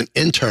 But he was an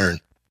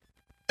intern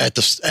at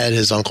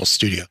his uncle's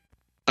studio.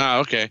 Oh,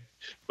 okay.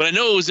 But I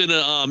know it was it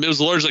was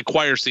a large like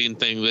choir scene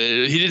thing.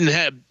 He didn't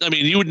have. I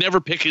mean, you would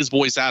never pick his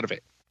voice out of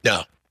it.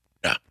 No.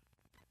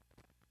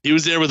 He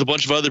was there with a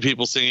bunch of other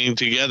people singing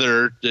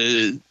together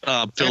to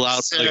fill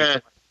out.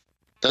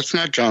 That's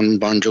not John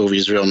Bon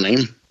Jovi's real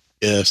name.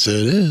 Yes,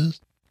 it is.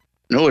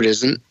 No, it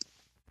isn't.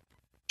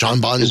 John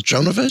Bon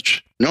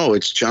Jonovich? No,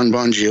 it's John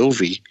Bon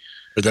Jovi.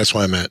 But that's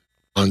what I meant.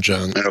 On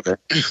John. Okay.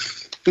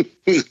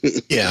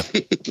 Yeah.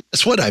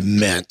 That's what I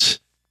meant.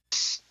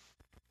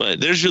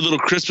 But there's your little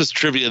Christmas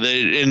trivia.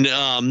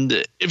 And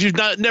if you've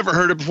never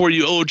heard it before,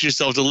 you owe it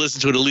yourself to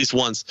listen to it at least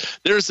once.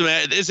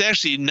 It's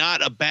actually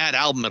not a bad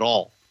album at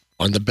all.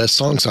 One of the best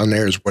songs on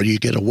there is Where Do You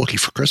Get a Wookiee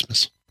for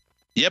Christmas?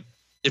 Yep.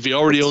 If he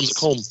already owns a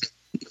comb.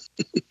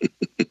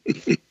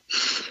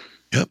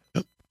 Yep.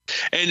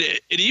 And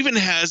it even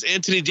has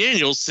Anthony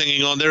Daniels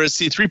singing on there as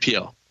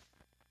C-3PO.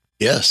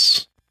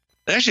 Yes.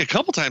 Actually, a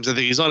couple times I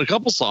think he's on a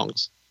couple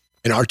songs.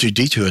 And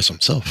R2-D2 is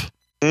himself.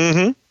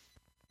 Mm-hmm.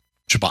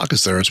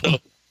 Chewbacca's there as well.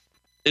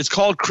 It's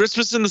called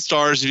Christmas in the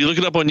Stars. If you look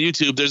it up on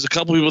YouTube, there's a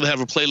couple people that have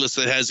a playlist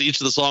that has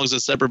each of the songs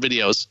as separate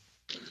videos.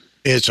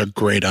 It's a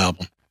great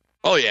album.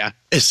 Oh, yeah.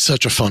 It's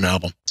such a fun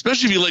album.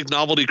 Especially if you like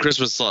novelty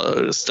Christmas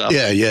stuff.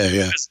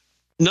 Yeah.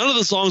 None of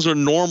the songs are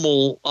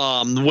normal,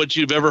 what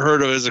you've ever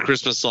heard of as a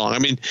Christmas song. I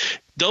mean,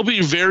 they'll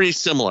be very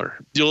similar.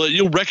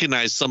 You'll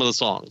recognize some of the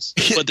songs,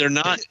 but they're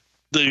not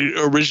the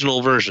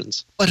original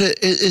versions. But it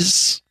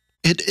is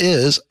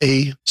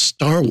a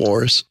Star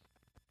Wars.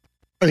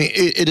 I mean,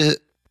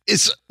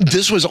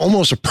 this was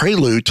almost a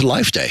prelude to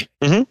Life Day.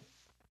 Mm-hmm.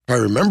 If I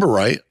remember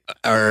right.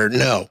 Or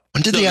no.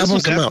 When did the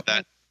album come out?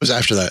 It was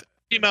after that.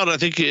 It came out, I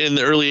think, in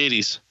the early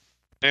 80s.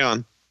 Hang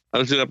on. I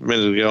looked it up a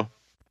minute ago.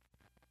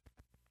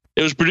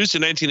 It was produced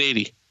in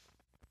 1980.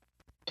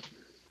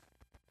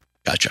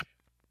 Gotcha.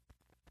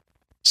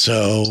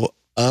 So,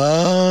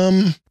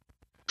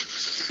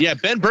 yeah,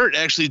 Ben Burt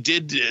actually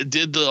did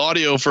the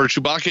audio for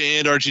Chewbacca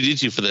and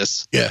R2-D2 for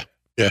this. Yeah.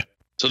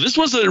 So this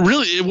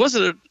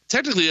wasn't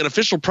technically an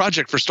official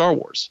project for Star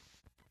Wars.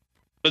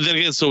 But then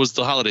again, so was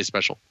the holiday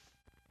special.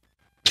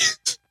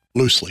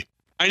 Loosely.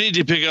 I need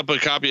to pick up a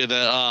copy of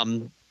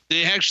that.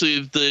 They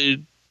actually,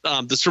 the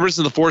Disturbance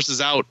of the Force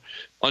is out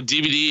on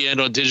DVD and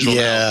on digital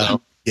now.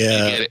 So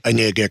yeah, I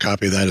need to get a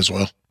copy of that as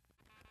well.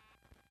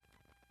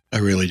 I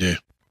really do.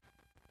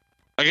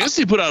 I guess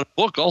they put out a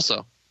book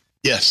also.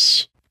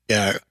 Yes.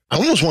 Yeah. I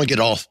almost want to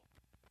get off.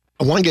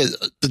 I want to get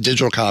the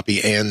digital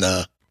copy and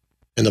the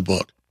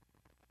book.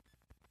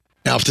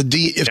 Now, if the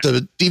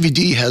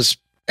DVD has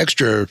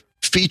extra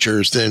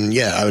features, then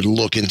yeah, I would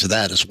look into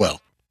that as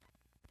well.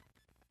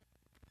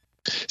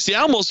 See,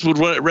 I almost would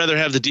rather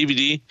have the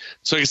DVD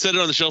so I can set it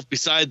on the shelf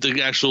beside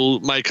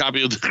my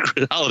copy of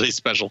the holiday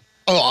special.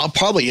 Oh, I'll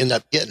probably end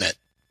up getting it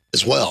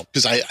as well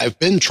because I've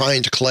been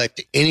trying to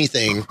collect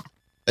anything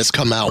that's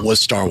come out with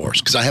Star Wars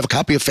because I have a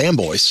copy of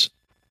Fanboys.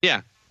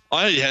 Yeah,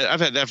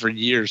 I've had that for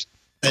years.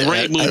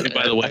 Great movie,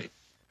 by the way.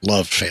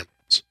 Love Fanboys.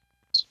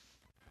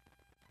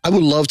 I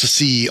would love to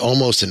see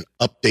almost an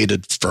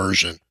updated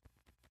version.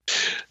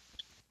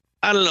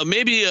 I don't know,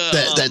 maybe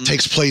that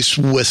takes place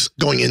with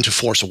going into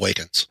Force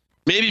Awakens.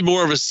 Maybe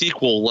more of a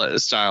sequel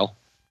style.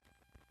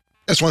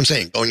 That's what I'm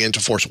saying. Going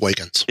into Force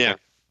Awakens. Yeah.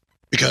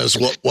 Because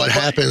what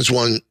happens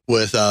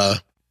with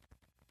the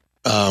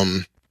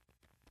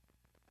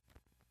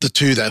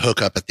two that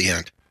hook up at the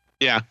end?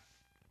 Yeah.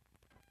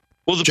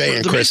 Well, Jay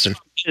and Kristen.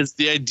 is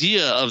the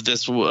idea of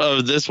this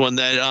one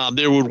that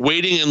they were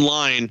waiting in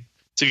line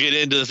to get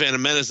into the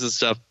Phantom Menace and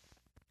stuff.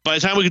 By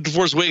the time we get to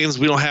Force Awakens,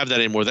 we don't have that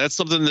anymore. That's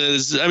something that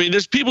is. I mean,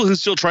 there's people who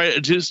still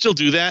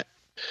do that,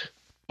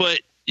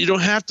 but you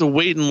don't have to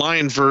wait in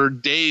line for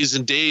days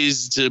and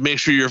days to make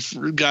sure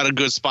you've got a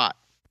good spot.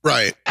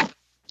 Right.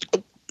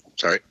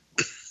 Sorry.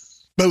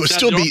 But it would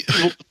still be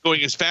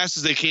going as fast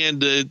as they can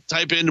to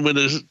type in when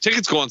the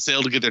tickets go on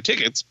sale to get their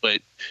tickets, but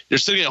you're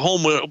sitting at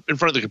home in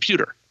front of the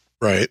computer.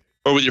 Right.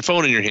 Or with your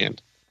phone in your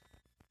hand.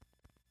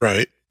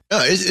 Right. No,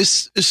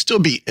 it's still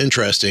be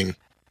interesting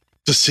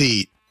to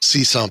see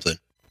something,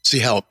 see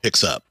how it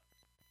picks up.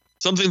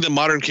 Something that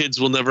modern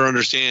kids will never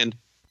understand.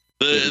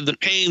 The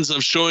pains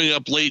of showing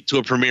up late to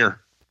a premiere.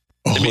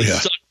 Oh, yeah.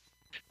 Stuck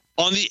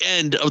on the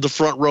end of the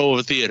front row of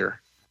a theater.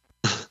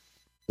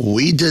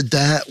 We did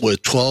that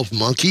with 12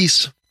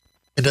 Monkeys.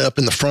 Ended up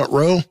in the front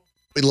row.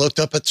 We looked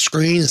up at the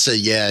screen and said,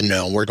 yeah,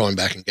 no, we're going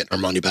back and getting our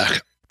money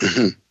back.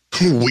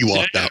 We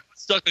walked out.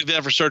 Stuck like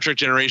that for Star Trek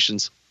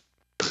Generations.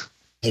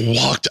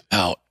 Walked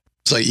out.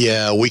 It's like,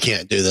 yeah, we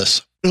can't do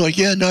this. They're like,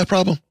 yeah, no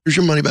problem. Here's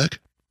your money back.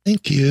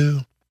 Thank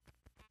you.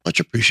 Much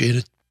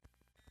appreciated.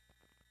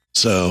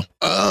 So,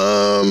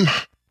 y'all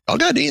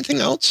got anything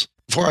else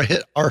before I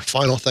hit our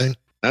final thing?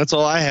 That's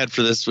all I had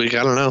for this week.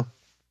 I don't know.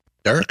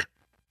 Derek?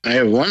 I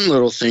have one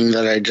little thing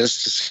that I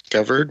just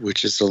discovered,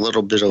 which is a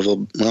little bit of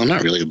well,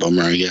 not really a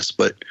bummer, I guess,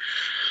 but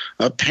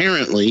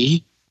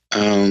apparently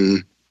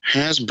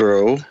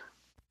Hasbro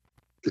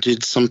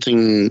did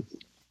something.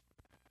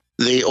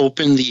 They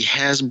opened the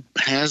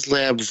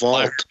HasLab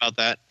Vault about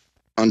that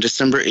on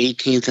December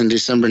 18th and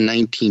December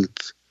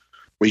 19th,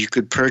 where you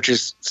could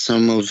purchase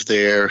some of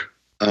their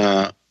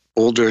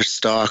older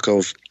stock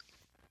of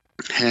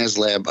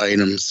HasLab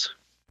items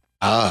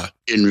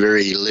in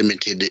very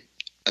limited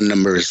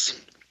numbers.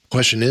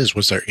 Question is,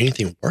 was there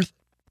anything worth it?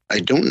 I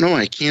don't know.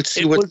 I can't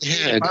see what they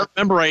had. If I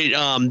remember right,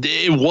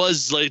 it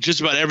was like just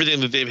about everything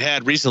that they've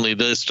had recently.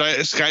 The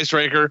Sky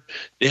Striker,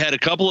 they had a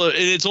couple of,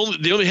 and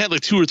they only had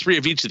like 2 or 3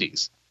 of each of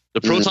these.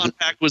 The Proton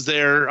Pack was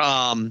there.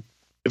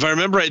 If I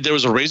remember right, there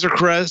was a Razor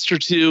Crest or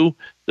 2.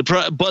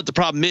 But the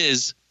problem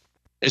is,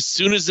 as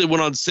soon as it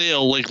went on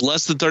sale, like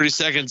less than 30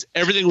 seconds,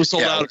 everything was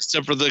sold out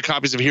except for the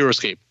copies of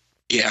HeroScape.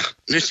 Yeah.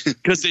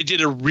 Because they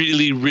did a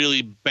really,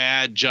 really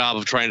bad job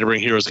of trying to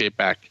bring HeroScape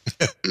back.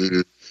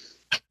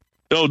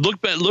 No, look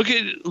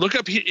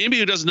up. Anybody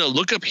who doesn't know,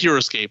 look up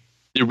HeroScape,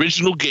 the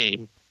original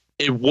game,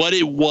 and what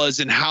it was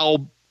and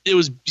how it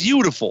was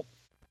beautiful.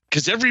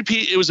 Because every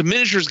piece, it was a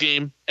miniatures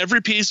game.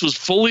 Every piece was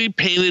fully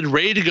painted,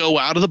 ready to go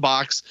out of the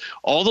box.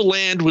 All the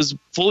land was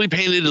fully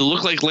painted. It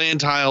looked like land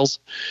tiles.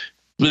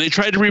 When they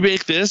tried to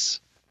remake this,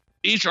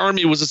 each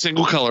army was a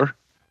single color.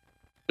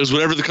 It was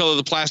whatever the color of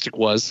the plastic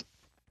was.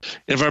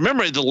 And if I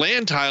remember right, the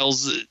land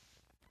tiles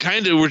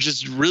kind of were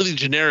just really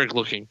generic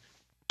looking.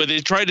 But they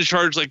tried to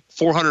charge like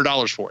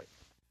 $400 for it.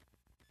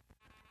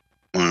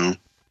 Wow.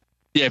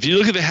 Yeah, if you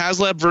look at the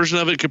HasLab version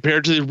of it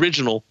compared to the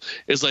original,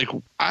 it's like,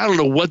 I don't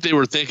know what they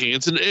were thinking.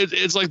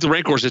 It's like the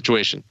Rancor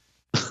situation.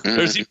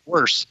 It's even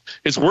worse.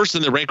 It's worse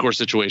than the Rancor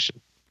situation.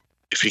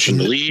 If you can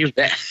believe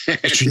that.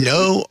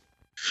 But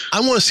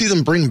I want to see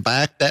them bring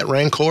back that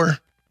Rancor,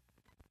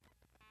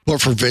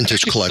 but for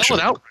vintage collection.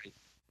 Sell it outright.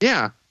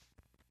 Yeah.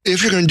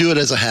 If you're going to do it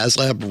as a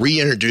HasLab,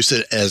 reintroduce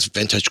it as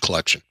vintage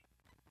collection.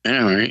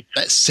 Yeah, right.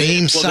 That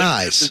same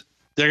size.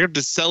 They're going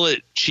to sell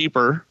it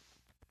cheaper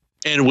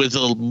and with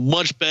a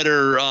much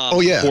better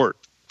support.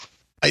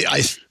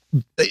 I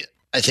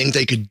think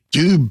they could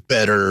do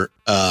better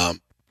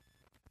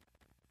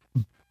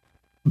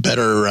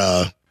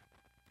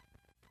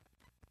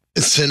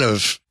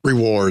incentive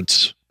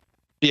rewards.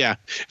 Yeah.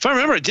 If I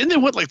remember, didn't they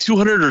want like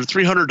 $200 or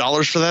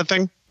 $300 for that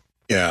thing?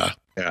 Yeah.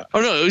 Yeah.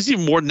 Oh, no, it was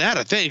even more than that,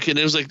 I think. And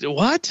it was like,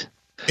 what?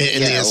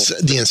 And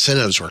the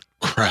incentives were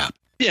crap.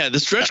 Yeah,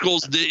 the stretch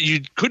goals, you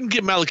couldn't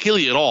get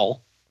Malakili at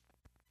all.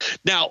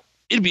 Now,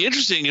 it'd be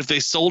interesting if they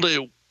sold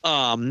it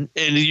and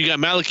you got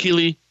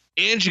Malakili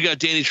and you got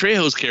Danny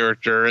Trejo's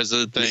character as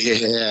a thing.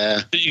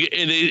 Yeah.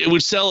 And it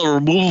would sell a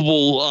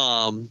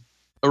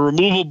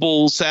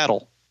removable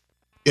saddle.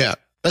 Yeah,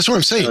 that's what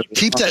I'm saying.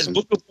 Keep that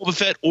Book of Boba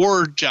Fett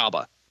or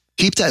Jabba.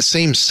 Keep that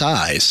same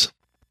size,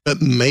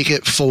 but make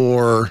it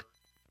for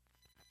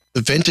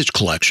the vintage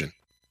collection.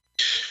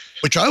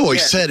 Which I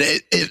always said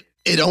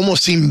it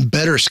almost seemed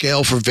better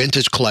scale for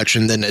vintage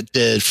collection than it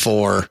did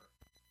for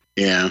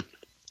yeah.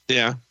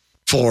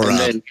 For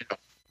the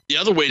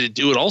other way to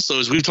do it also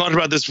is we've talked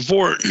about this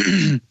before.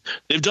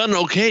 They've done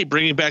okay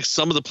bringing back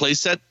some of the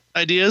playset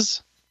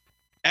ideas.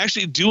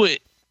 Actually do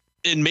it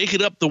and make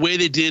it up the way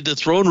they did the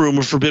throne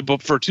room for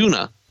Bib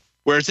Fortuna,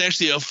 where it's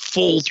actually a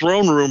full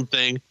throne room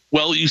thing.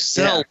 Well, you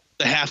sell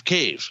the half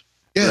cave.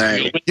 Yeah,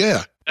 right.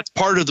 Yeah. That's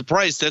part of the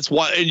price. That's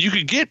why, and you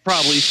could get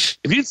probably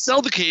if you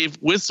sell the cave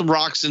with some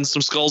rocks and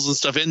some skulls and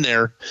stuff in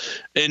there,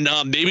 and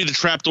maybe the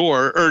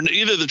trapdoor, or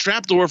either the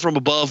trapdoor from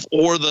above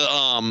or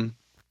the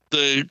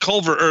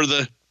culvert or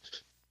the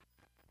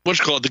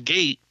the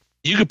gate.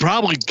 You could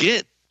probably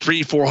get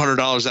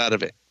 $300-400 out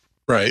of it.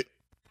 Right.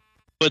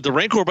 But the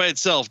Rancor by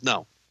itself,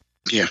 no.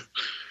 Yeah.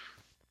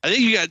 I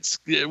think you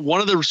got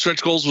one of the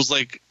stretch goals was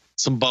like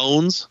some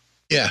bones.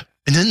 Yeah.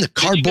 And then the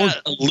cardboard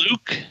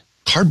Luke.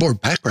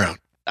 Cardboard background.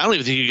 I don't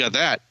even think you got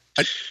that.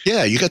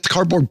 Yeah, you got the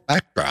cardboard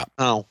backdrop.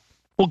 Oh.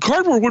 Well,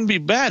 cardboard wouldn't be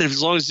bad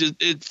as long as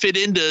it fit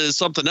into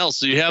something else.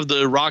 So you have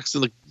the rocks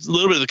and a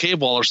little bit of the cave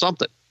wall or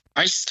something.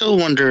 I still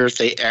wonder if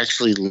they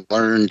actually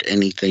learned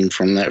anything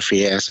from that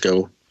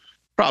fiasco.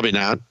 Probably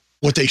not.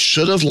 What they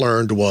should have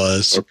learned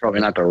was... Or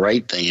probably not the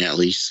right thing, at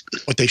least.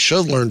 What they should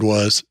have learned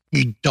was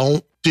you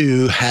don't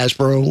do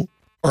Hasbro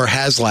or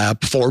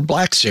HasLab for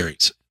Black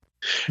Series.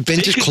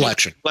 Vintage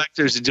collection.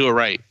 Collectors to do it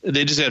right.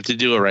 They just have to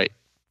do it right.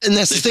 And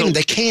that's the thing.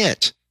 They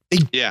can't.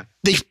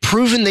 They've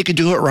proven they could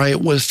do it right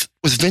with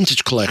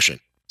vintage collection.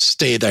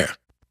 Stay there.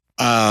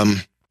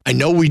 I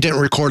know we didn't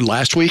record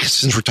last week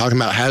since we're talking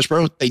about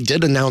Hasbro. They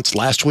did announce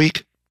last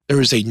week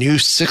there is a new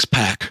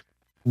 6-pack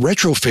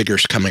retro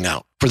figures coming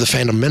out for the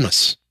Phantom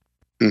Menace.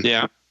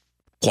 Yeah.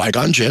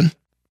 Qui-Gon Jinn,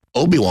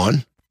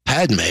 Obi-Wan,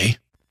 Padme,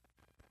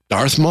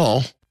 Darth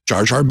Maul,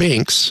 Jar Jar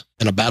Binks,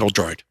 and a battle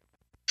droid.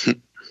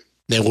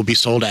 They will be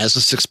sold as a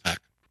 6-pack.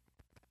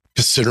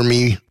 Consider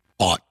me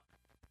bought.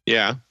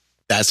 Yeah.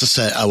 That's a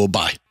set I will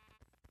buy.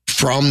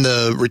 From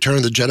the Return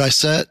of the Jedi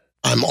set,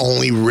 I'm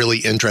only really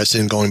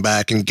interested in going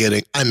back and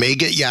getting... I may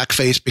get Yak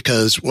Face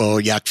because, well,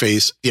 Yak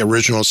Face, the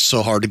original is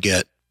so hard to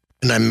get.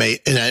 And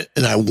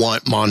I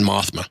want Mon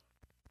Mothma.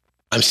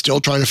 I'm still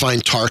trying to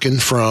find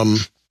Tarkin from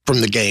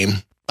the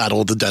game,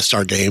 Battle of the Death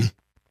Star game.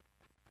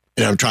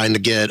 And I'm trying to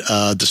get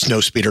the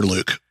Snowspeeder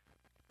Luke.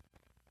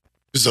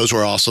 Because those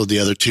were also the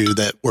other two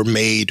that were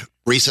made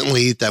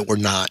recently that were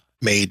not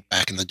made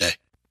back in the day.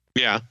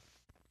 Yeah.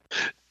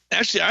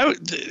 Actually,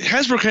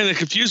 Hasbro kind of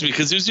confused me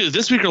because it was either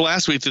this week or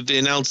last week that they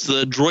announced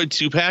the Droid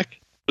 2-pack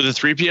with a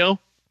 3PO.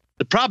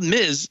 The problem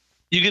is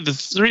you get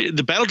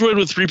the Battle Droid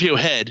with 3PO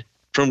head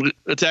from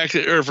Attack.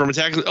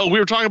 Oh, we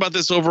were talking about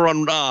this over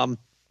on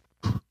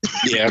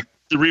the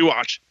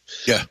rewatch.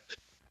 Yeah.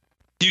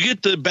 You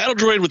get the Battle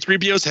Droid with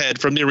 3PO's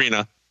head from the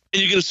arena,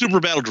 and you get a Super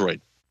Battle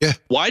Droid. Yeah.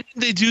 Why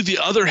didn't they do the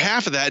other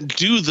half of that and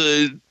do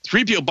the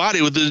 3PO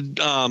body with the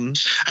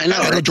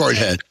Battle Droid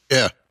head?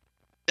 Yeah.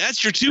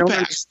 That's your I don't 2-pack.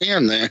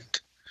 understand that.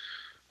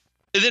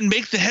 And then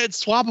make the head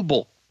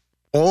swappable.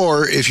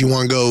 Or if you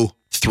want to go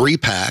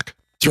 3-pack,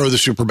 throw the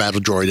Super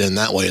Battle Droid in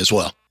that way as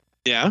well.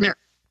 Yeah.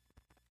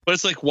 But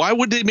it's like, why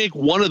would they make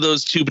one of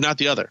those two but not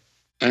the other?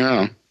 I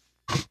know.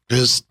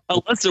 Because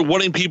unless they're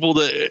wanting people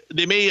to,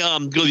 they may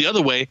go the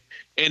other way,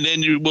 and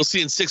then we'll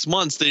see in 6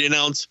 months they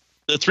announce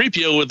the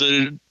 3PO with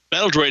the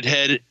Battle Droid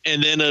head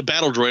and then a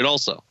Battle Droid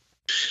also.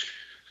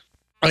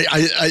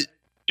 I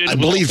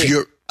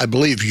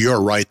believe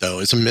you're right though.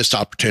 It's a missed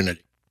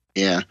opportunity.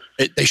 Yeah.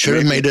 They should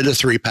have made it a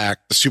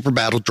 3-pack, the Super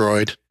Battle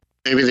Droid.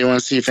 Maybe they want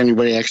to see if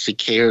anybody actually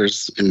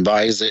cares and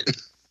buys it.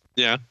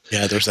 Yeah.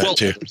 Yeah, there's that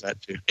too.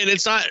 And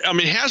it's not, I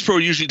mean,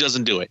 Hasbro usually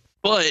doesn't do it,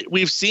 but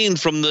we've seen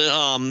from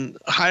the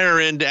higher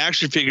end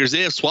action figures,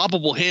 they have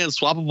swappable hands,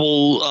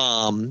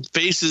 swappable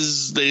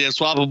faces, they have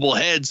swappable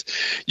heads.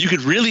 You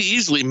could really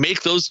easily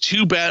make those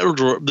two the Battle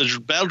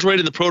Droid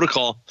and the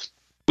Protocol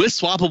with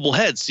swappable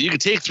heads. So you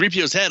could take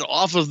 3PO's head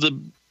off of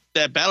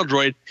that Battle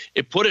Droid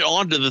and put it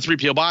onto the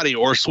 3PO body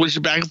or switch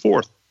it back and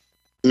forth.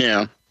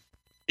 Yeah. And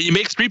you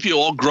make 3PO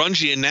all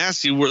grungy and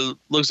nasty where it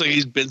looks like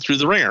he's been through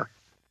the ringer.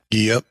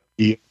 Yep.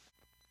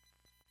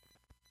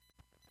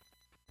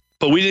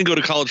 But we didn't go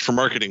to college for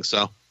marketing,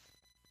 so.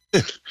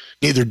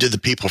 Neither did the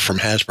people from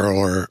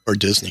Hasbro or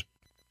Disney.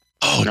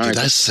 Oh, no, did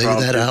I say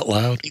that out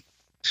loud?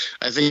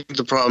 I think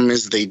the problem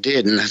is they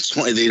did, and that's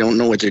why they don't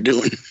know what they're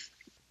doing.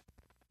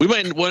 You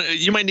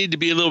might need to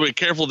be a little bit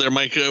careful there,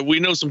 Mike.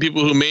 We know some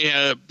people who may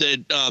have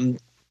that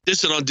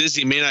this on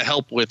Disney may not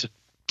help with.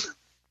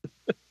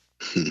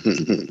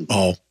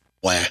 Oh,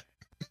 wow.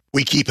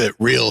 We keep it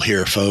real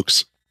here,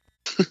 folks.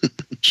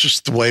 It's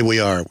just the way we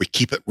are. We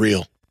keep it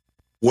real.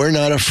 We're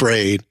not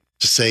afraid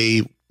to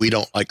say we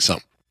don't like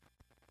something.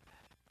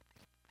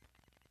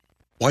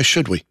 Why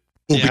should we?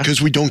 Well,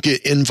 because we don't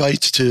get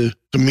invites to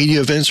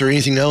media events or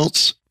anything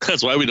else.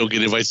 That's why we don't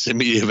get invites to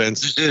media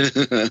events.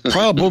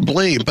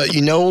 Probably, but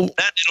you know. That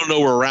they don't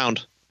know we're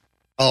around.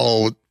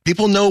 Oh,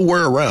 people know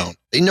we're around.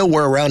 They know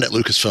we're around at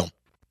Lucasfilm.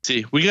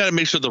 See, we got to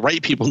make sure the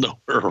right people know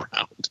we're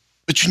around.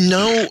 But you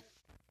know.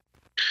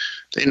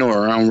 They know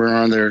we're around. We're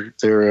on their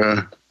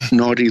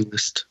naughty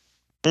list.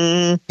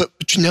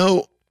 But you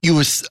know,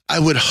 I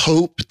would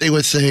hope they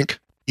would think,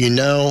 you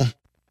know,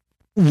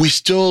 we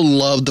still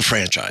love the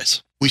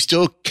franchise. We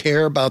still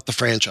care about the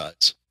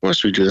franchise. Of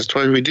course we do. That's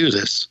why we do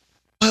this.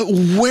 But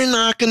we're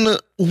not gonna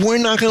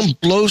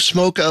blow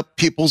smoke up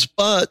people's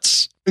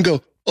butts and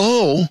go,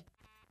 oh,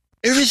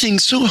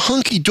 everything's so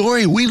hunky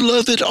dory. We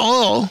love it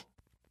all.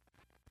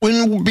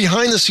 When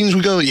behind the scenes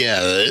we go, yeah,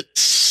 it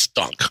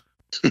stunk.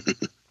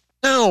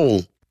 No,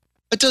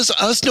 it does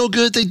us no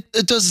good.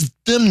 It does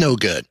them no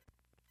good.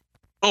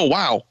 Oh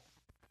wow!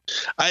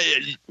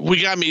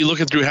 We got me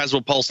looking through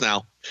Hasbro Pulse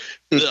now.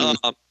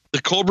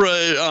 The Cobra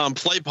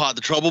flight pod,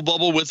 the Trouble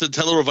Bubble with the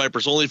Tellero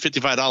Vipers, only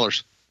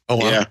 $55. Oh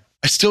wow! Yeah.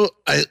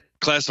 I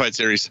classified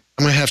series.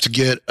 I'm gonna have to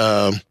get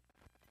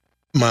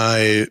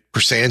my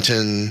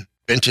chrysanthemum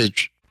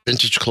vintage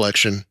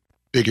collection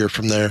figure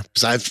from there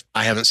because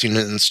I haven't seen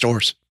it in the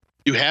stores.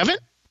 You haven't?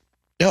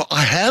 No,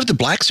 I have the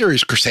Black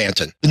Series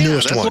chrysanthemum, the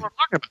newest that's one. what I'm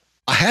talking about.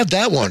 I have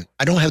that one.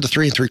 I don't have the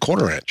 3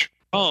 3/4 inch.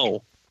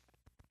 Oh,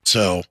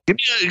 So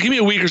give me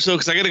a week or so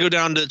because I got to go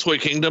down to Toy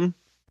Kingdom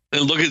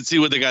and look and see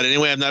what they got.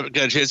 Anyway, I've not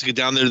got a chance to get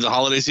down there to the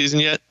holiday season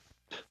yet.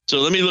 So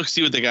let me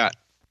see what they got.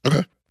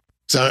 okay,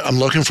 so I'm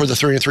looking for the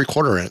 3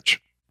 3/4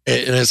 inch,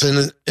 and it's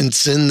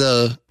in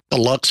the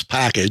deluxe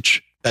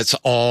package. That's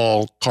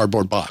all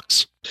cardboard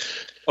box.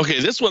 Okay,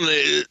 this one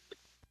they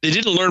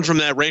didn't learn from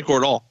that Rancor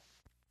at all.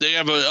 They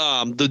have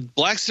the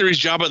Black Series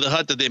Jabba the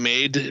Hutt that they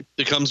made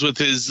that comes with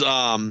his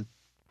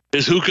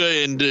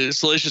hookah and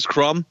Salacious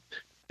Crumb.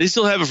 They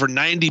still have it for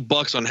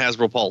 $90 on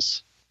Hasbro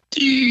Pulse.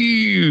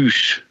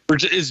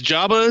 It's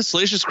Jabba,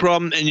 Salacious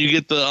Crumb, and you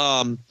get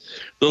the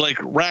like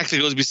rack that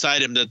goes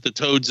beside him that the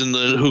toads and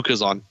the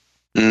hookahs on.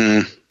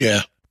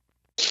 Yeah.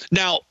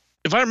 Now,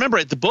 if I remember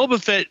right, the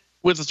Boba Fett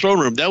with the throne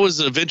room, that was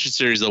a vintage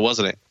series though,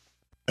 wasn't it?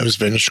 That was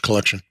vintage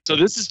collection. So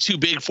this is too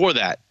big for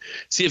that.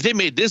 See, if they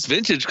made this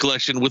vintage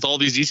collection with all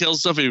these details and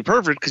stuff, it'd be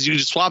perfect because you can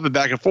just swap it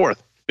back and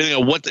forth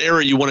depending on what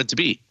era you want it to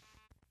be.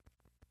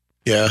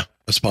 Yeah,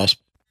 that's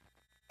possible.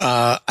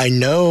 I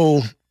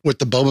know with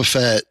the Boba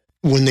Fett,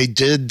 when they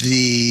did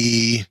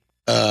the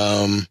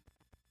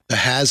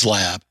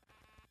HasLab.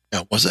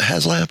 No, was it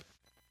HasLab?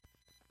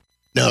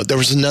 No, there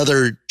was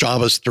another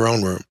Jabba's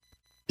throne room.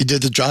 They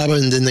did the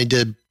Jabba, and then they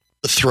did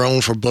the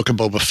throne for Book of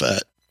Boba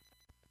Fett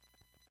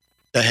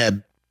that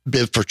had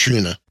Bib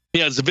Fortuna.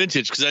 Yeah, it's a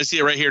vintage because I see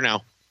it right here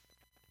now.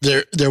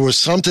 There was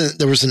something.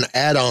 There was an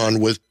add-on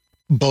with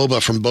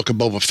Boba from Book of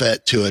Boba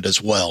Fett to it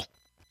as well.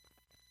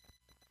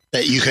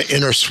 That you could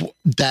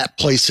that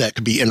playset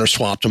could be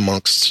interswapped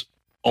amongst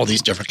all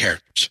these different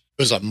characters.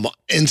 It was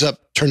ends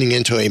up turning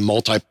into a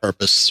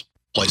multi-purpose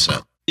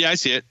playset. Yeah, I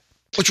see it.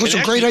 Which was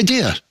a great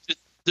idea.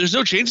 There's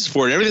no changes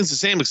for it. Everything's the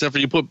same except for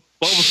you put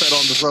Boba Fett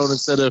on the throne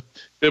instead of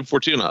Bib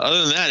Fortuna.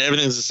 Other than that,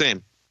 everything's the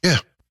same. Yeah.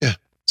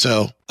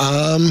 So,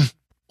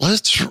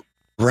 let's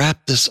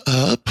wrap this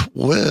up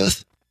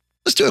with,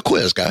 let's do a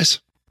quiz, guys.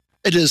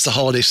 It is the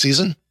holiday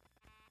season,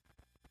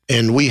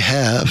 and we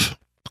have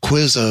a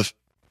quiz of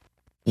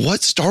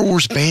what Star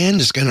Wars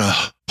band is going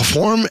to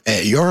perform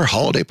at your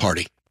holiday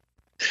party.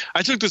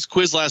 I took this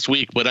quiz last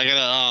week, but I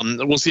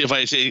gotta we'll see if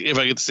I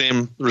get the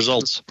same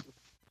results.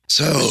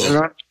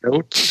 So,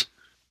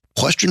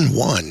 question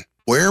 1: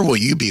 where will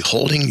you be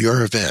holding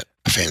your event?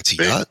 A fancy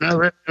yacht?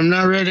 I'm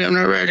not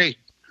ready.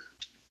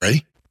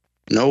 Ready?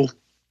 No.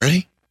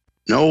 Ready?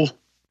 No. How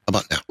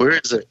about now? Where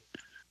is it?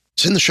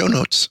 It's in the show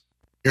notes.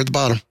 Here at the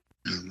bottom.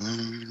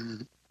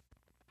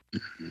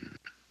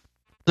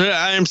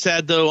 I am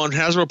sad though on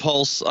Hasbro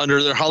Pulse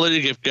under their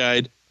holiday gift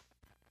guide.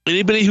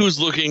 Anybody who's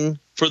looking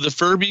for the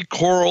Furby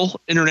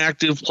Coral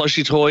Interactive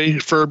plushie toy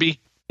Furby,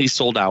 he's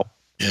sold out.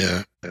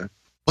 Yeah.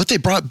 What they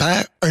brought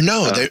back, or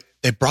no,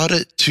 they brought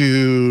it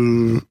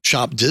to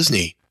Shop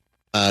Disney,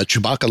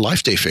 Chewbacca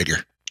Life Day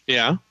figure.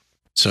 Yeah.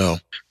 So.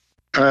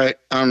 All right,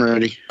 I'm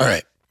ready. All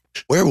right.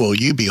 Where will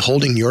you be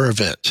holding your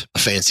event? A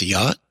fancy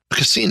yacht, a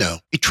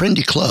casino, a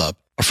trendy club,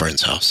 a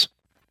friend's house?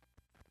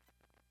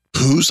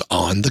 Who's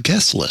on the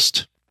guest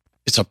list?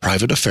 It's a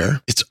private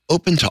affair. It's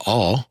open to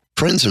all,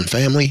 friends and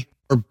family,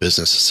 or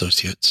business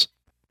associates.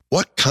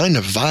 What kind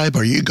of vibe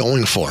are you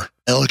going for?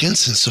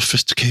 Elegance and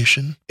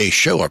sophistication? A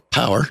show of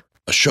power?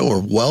 A show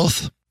of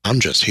wealth? I'm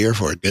just here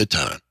for a good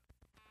time.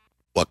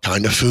 What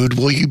kind of food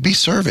will you be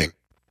serving?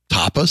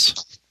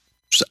 Tapas?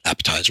 Just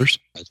appetizers?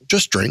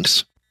 Just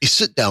drinks? A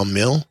sit-down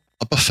meal?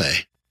 A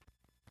buffet?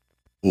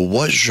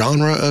 What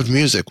genre of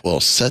music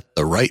will set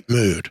the right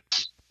mood?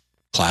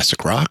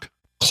 Classic rock?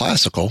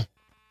 Classical?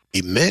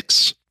 A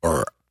mix?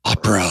 Or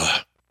opera?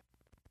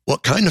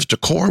 What kind of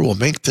decor will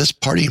make this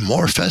party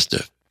more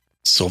festive?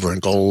 Silver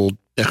and gold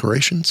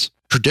decorations?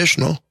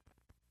 Traditional?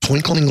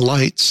 Twinkling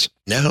lights?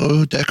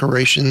 No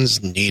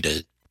decorations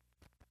needed.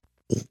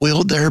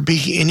 Will there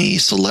be any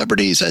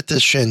celebrities at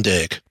this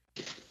shindig?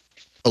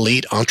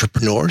 Elite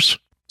entrepreneurs?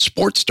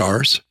 Sports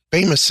stars?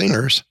 Famous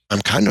singers?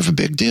 I'm kind of a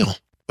big deal,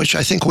 which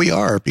I think we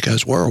are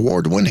because we're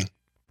award-winning.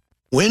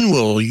 When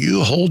will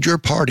you hold your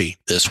party?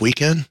 This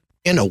weekend?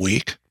 In a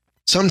week?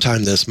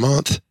 Sometime this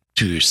month?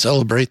 To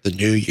celebrate the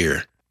new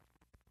year?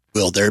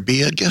 Will there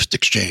be a gift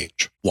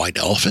exchange? White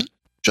elephant?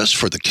 Just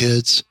for the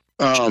kids?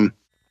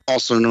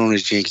 Also known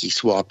as Yankee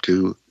Swap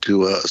to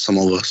some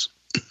of us.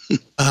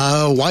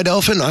 White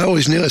elephant, I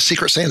always knew as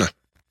Secret Santa.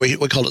 We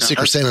called it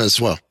Secret Santa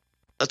as well.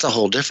 That's a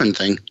whole different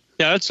thing.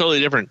 Yeah, that's totally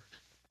different.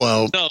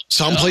 Well,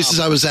 some places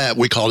I was at,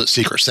 we called it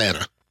Secret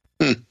Santa.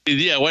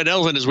 Yeah, White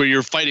Elephant is where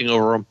you're fighting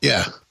over them.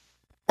 Yeah.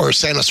 Or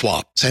Santa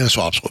Swap. Santa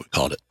Swap's what we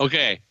called it.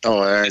 Okay. Oh,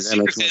 all right.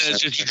 Secret Santa is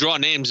just you draw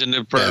names in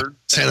the Yeah.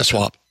 Santa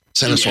Swap.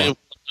 Santa Swap.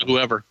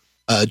 Whoever.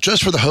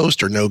 Just for the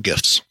host or no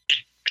gifts.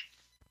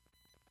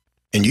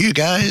 And you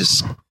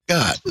guys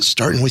got,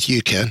 starting with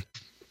you, Ken.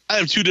 I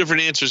have two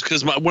different answers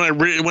because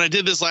when I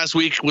did this last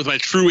week with my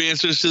true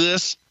answers to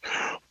this,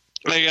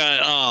 I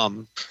got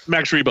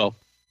Max Rebo.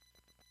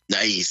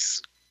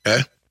 Nice.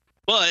 Okay.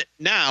 But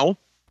now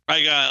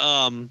I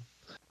got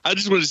I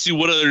just wanted to see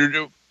what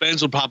other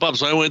bands would pop up.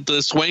 So I went the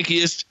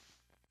swankiest,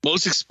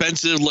 most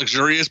expensive,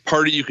 luxurious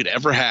party you could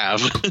ever have.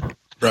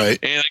 Right.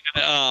 And I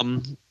got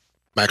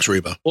Max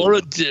Rebo.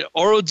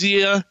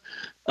 Orodia,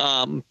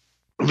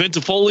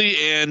 Ventifoli,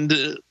 and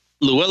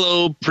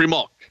Luello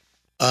Primoc.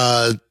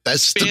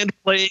 That's band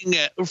playing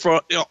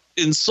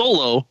in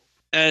solo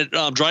at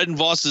Dryden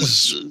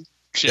Voss's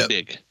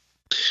shindig.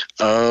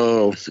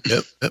 Oh,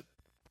 Yep.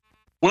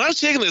 When I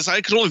was taking this,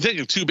 I could only think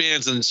of two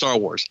bands in Star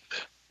Wars.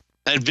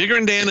 I had Vigor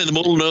and Dan and the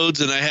Modal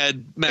Nodes, and I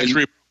had Max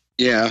Reaper.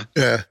 yeah.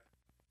 Yeah.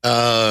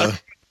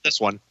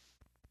 This one.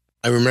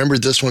 I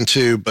remembered this one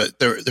too, but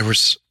there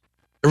was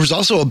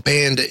also a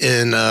band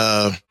in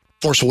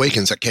Force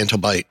Awakens at Canto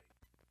Bight.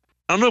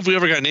 I don't know if we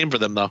ever got a name for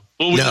them, though.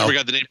 Well, we No. never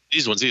got the name for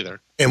these ones either.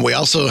 And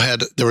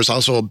there was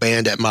also a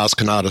band at Miles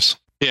Canadas,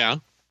 Yeah.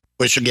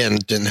 which again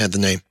didn't have the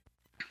name.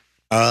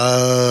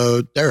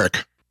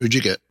 Derek, who'd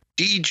you get?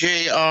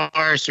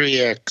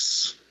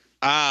 DJR3X.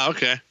 Ah,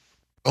 okay.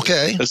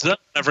 Okay. That's another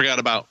one I forgot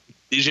about.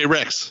 DJ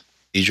Rex.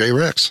 DJ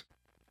Rex,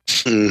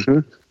 Mm-hmm.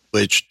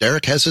 which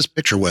Derek has his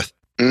picture with.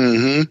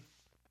 Mm-hmm.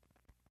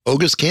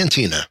 Oga's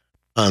Cantina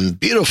on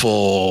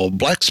beautiful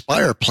Black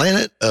Spire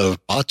planet of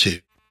Batu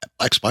at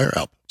Black Spire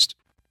Outpost.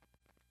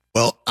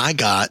 Well, I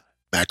got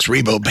Max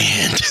Rebo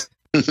Band.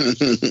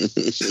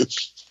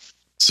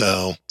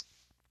 So,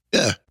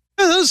 yeah,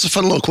 that was a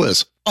fun little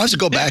quiz. I'll have to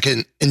go back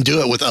and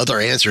do it with other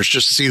answers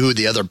just to see who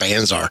the other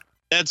bands are.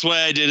 That's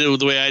why I did it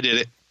the way I did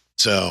it.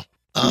 So,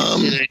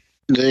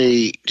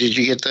 Did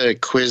you get the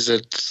quiz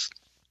that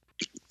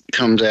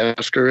comes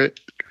after it?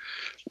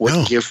 What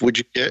No. gift would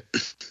you get?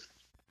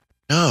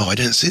 no, I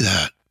didn't see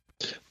that.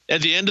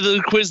 At the end of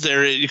the quiz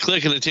there, you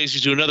click and it takes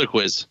you to another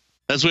quiz.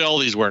 That's the way all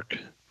these work.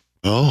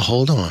 Oh,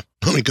 hold on.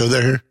 Let me go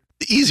there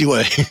the easy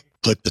way.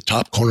 Click the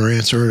top corner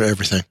answer and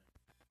everything.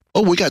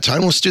 Oh, we got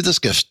time. Let's do this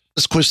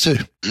quiz too.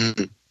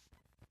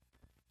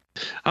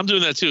 I'm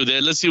doing that too.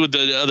 Let's see what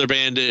the other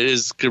band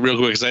is real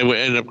quick because I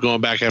ended up going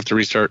back after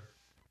restart.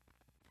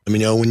 Let me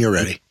know when you're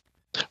ready.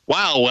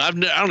 Wow, I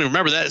don't even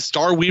remember that.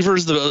 Star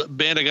Weaver's the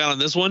band I got on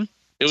this one.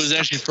 It was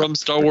actually from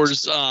Star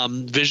Wars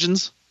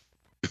Visions.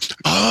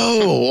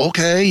 Oh,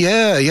 okay.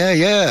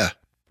 Yeah.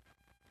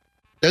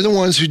 They're the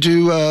ones who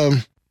do,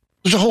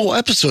 there's a whole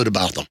episode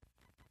about them.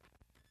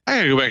 I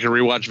gotta go back and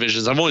rewatch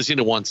Visions. I've only seen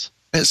it once.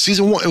 It's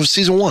season 1. It was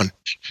season 1.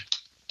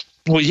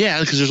 Well, yeah,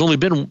 because there's only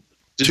been...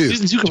 Did 2.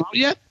 season 2 come out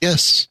yet?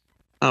 Yes.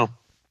 Oh.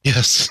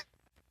 Yes.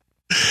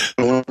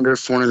 I wonder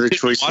if one of the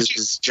Did you watch choices it?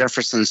 is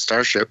Jefferson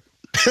Starship.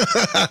 Yeah.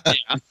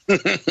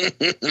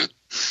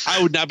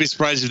 I would not be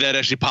surprised if that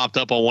actually popped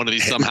up on one of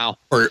these somehow.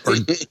 or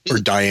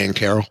Diane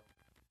Carroll.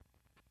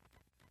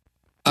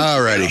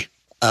 Alrighty.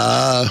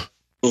 Oh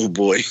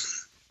boy.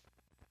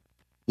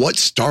 What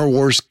Star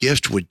Wars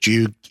gift would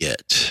you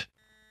get?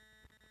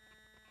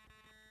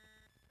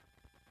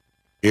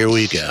 Here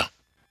we go.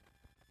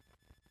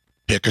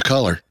 Pick a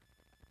color.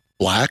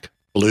 Black,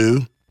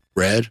 blue,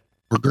 red,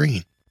 or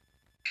green.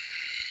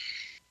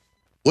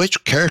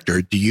 Which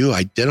character do you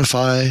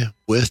identify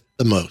with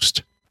the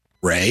most?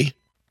 Rey,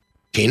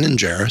 Kanan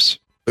Jarrus,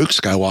 Luke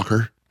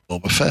Skywalker,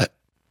 Boba Fett.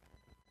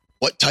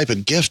 What type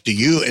of gift do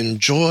you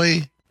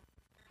enjoy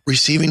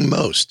receiving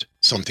most?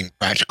 Something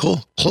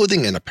practical,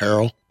 clothing and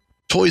apparel,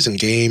 toys and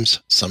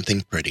games,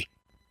 something pretty.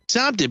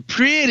 Something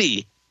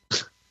pretty.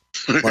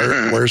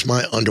 Where's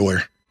my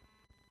underwear?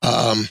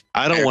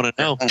 I don't want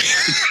to know.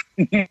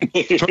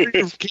 Turn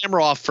your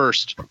camera off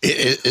first.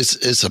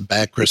 It's a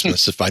bad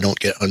Christmas if I don't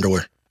get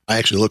underwear. I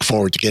actually look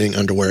forward to getting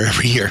underwear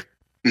every year.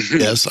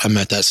 Yes, I'm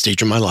at that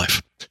stage of my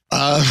life.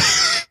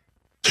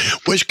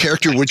 Which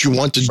character would you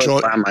want to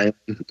join?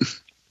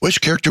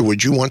 Which character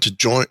would you want to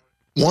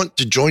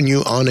join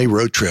you on a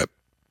road trip?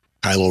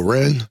 Kylo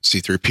Ren,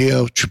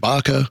 C-3PO,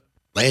 Chewbacca,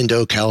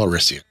 Lando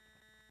Calrissian.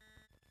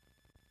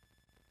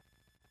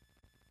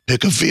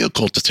 Pick a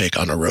vehicle to take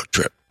on a road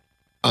trip.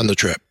 On the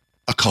trip,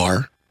 a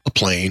car, a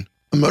plane,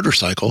 a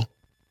motorcycle,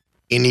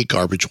 any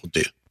garbage will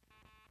do.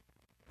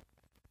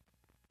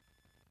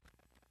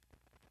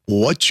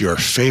 What's your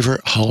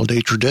favorite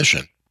holiday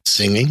tradition?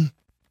 Singing?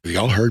 Have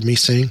y'all heard me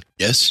sing?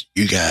 Yes,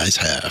 you guys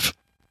have.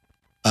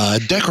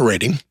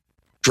 Decorating,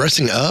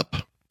 dressing up,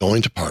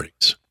 going to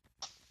parties.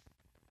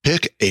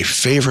 Pick a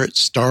favorite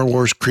Star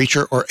Wars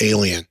creature or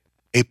alien.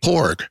 A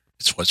porg.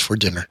 It's what's for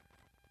dinner.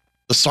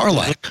 The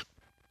Sarlacc.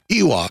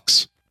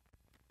 Ewoks.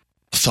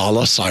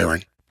 Thala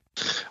Siren.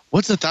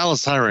 What's a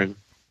Thalasiren?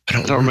 I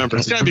I don't remember.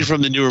 It's got to be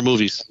from the newer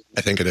movies.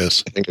 I think it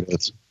is.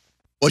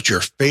 What's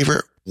your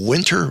favorite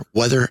winter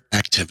weather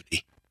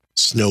activity?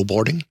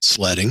 Snowboarding,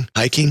 sledding,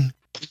 hiking,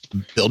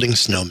 building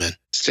snowmen,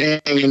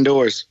 Staying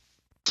indoors.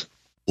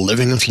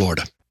 living in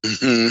Florida.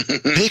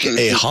 Pick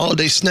a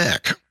holiday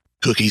snack.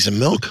 Cookies and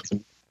milk,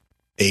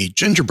 a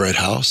gingerbread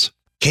house,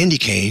 candy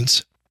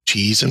canes,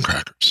 cheese and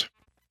crackers.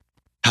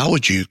 How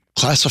would you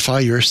classify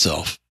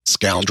yourself?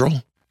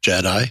 Scoundrel,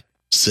 Jedi,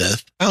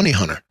 Sith, bounty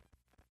hunter?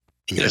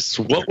 Yes.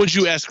 What would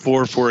you ask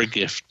for a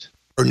gift?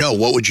 Or no,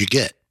 what would you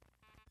get?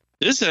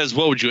 This says,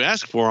 what would you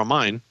ask for on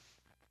mine?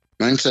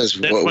 Mine says,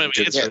 That's what my would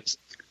you answer. get?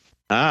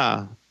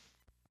 Ah,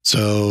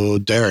 So,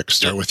 Derek,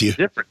 start with you.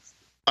 different.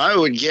 I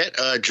would get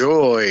a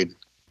droid.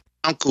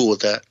 I'm cool with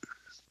that.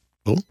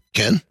 Cool.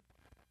 Ken?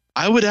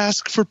 I would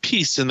ask for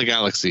peace in the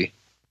galaxy.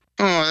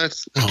 Oh,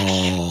 that's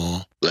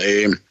Oh,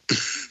 lame.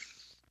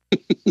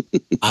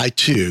 I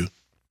too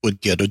would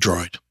get a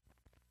droid.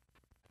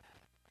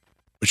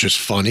 Which is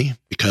funny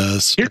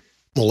because Here.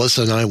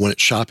 Melissa and I went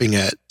shopping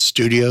at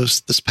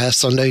Studios this past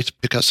Sunday to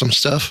pick up some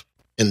stuff,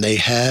 and they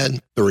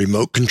had the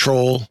remote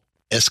control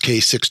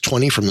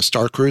SK620 from the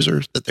Star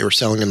Cruiser that they were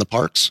selling in the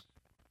parks.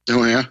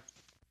 Oh, yeah.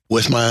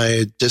 With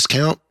my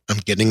discount, I'm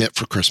getting it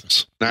for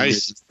Christmas.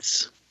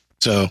 Nice.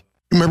 So,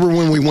 remember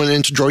when we went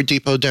into Droid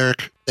Depot,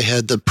 Derek? They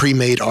had the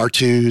pre-made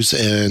R2s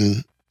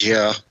and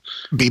Yeah.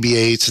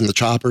 BB-8s and the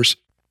choppers.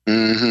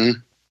 Mm-hmm.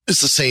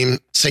 It's the same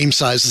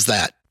size as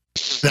that.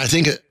 And I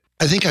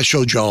think I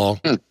showed y'all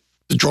the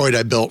droid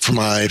I built for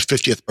my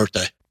 50th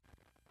birthday.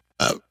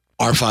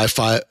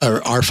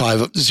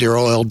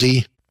 R50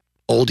 LD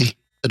oldie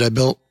that I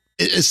built.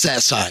 It's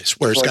that size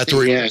where it's got the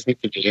yeah, I think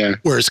it, yeah.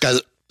 where it's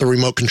got the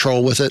remote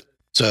control with it.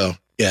 So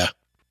yeah,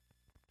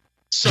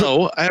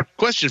 So I have a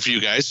question for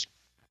you guys.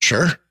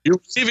 sure. You're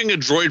receiving a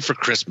droid for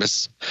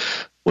Christmas.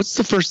 What's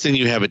the first thing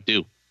you have it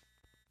do?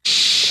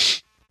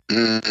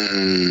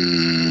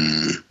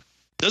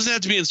 Doesn't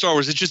have to be in Star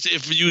Wars. It's just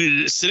if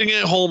you're sitting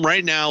at home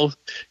right now,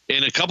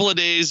 in a couple of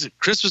days,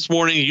 Christmas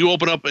morning, you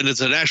open up and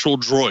it's an actual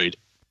droid.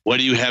 What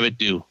do you have it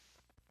do?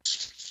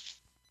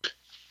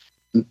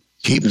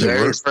 Keep The the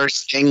very room,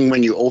 first thing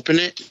when you open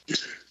it,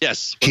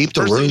 Yes. Keep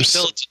What's the first thing room you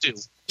tell it to do?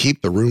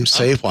 keep the room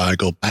safe while I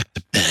go back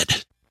to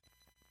bed.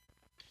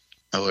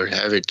 I would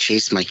have it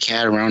chase my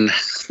cat around.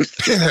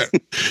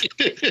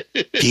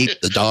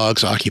 Keep the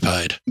dogs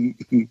occupied.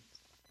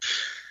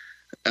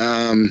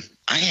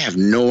 I have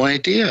no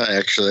idea,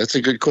 actually. That's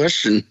a good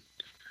question.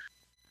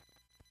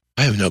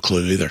 I have no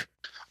clue either.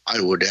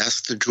 I would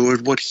ask the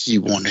droid what he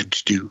wanted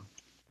to do.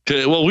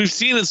 Okay, well, we've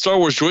seen in Star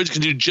Wars, droids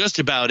can do just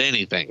about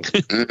anything.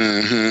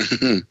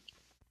 Mhm.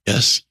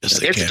 Yes, I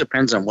they guess can. it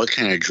depends on what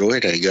kind of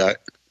droid I got.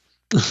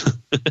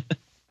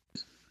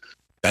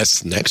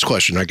 That's the next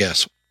question, I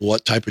guess.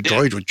 What type of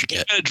droid would you get?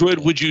 What kind of droid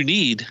would you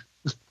need?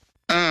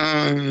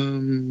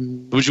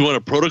 Would you want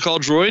a protocol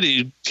droid?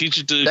 You teach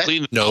it to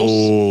clean the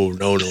house?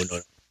 No.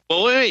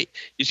 Well, wait.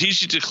 You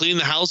teach it to clean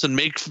the house and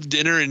make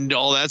dinner and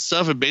all that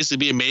stuff and basically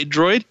be a maid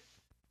droid?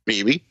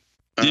 Maybe.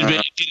 You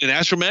get an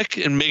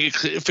astromech and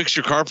make it fix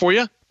your car for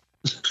you?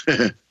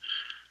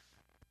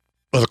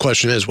 Well, the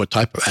question is, what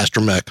type of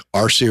astromech?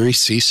 R series,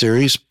 C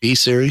series, B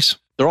series?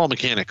 They're all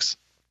mechanics.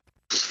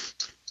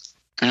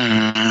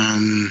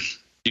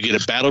 You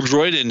get a battle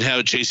droid and have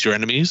it chase your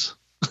enemies.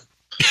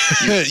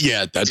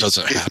 Yeah, that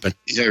doesn't happen.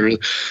 Yeah, really.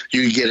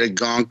 You get a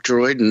gonk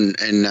droid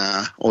and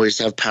always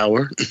have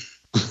power.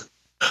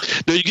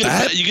 No, you get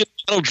a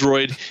battle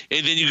droid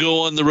and then you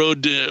go on the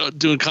road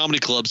doing comedy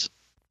clubs.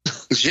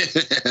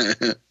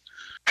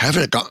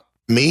 Having a gonk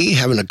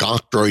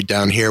droid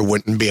down here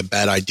wouldn't be a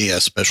bad idea,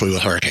 especially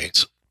with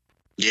hurricanes.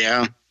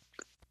 Yeah.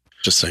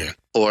 Just saying.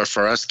 Or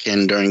for us,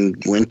 Ken, during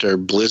winter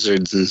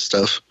blizzards and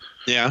stuff.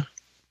 Yeah.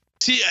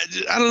 See,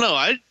 I don't know.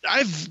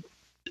 I've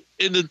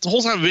in the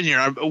whole time I've been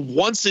here,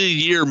 once a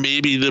year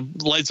maybe the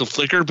lights will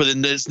flicker, but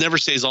then it never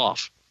stays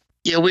off.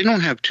 Yeah, we don't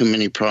have too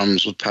many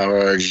problems with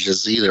power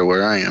outages either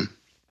where I am.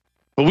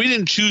 But we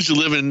didn't choose to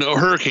live in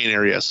hurricane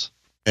areas.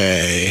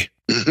 Hey,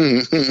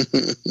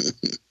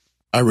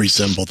 I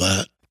resemble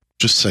that.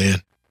 Just saying.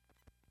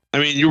 I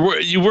mean, you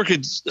work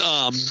at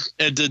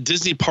the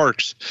Disney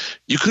parks.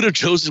 You could have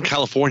chosen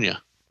California.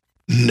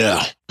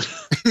 No.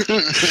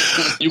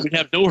 You would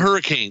have no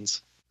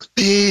hurricanes.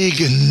 Big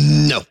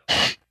no.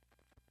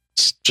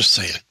 Just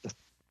saying.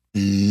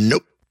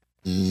 Nope.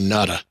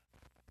 Nada.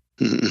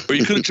 Or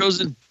you could have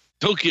chosen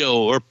Tokyo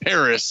or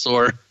Paris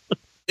or...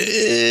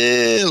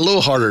 A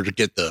little harder to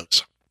get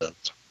those. I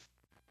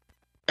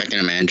can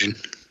imagine.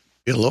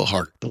 Be a little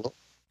harder.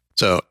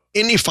 So,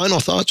 any final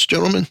thoughts,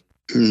 gentlemen?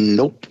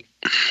 Nope.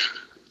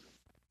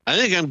 I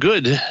think I'm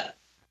good.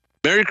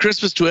 Merry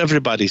Christmas to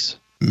everybody's.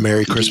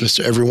 Merry Christmas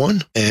to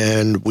everyone,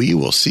 and we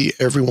will see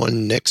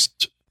everyone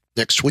next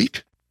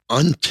week.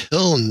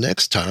 Until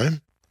next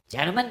time.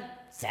 Gentlemen,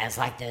 sounds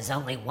like there's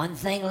only one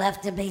thing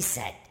left to be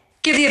said.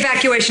 Give the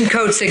evacuation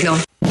code signal.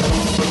 All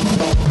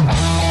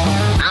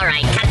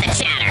right, cut the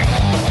chatter.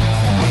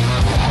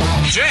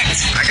 Jet,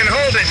 I can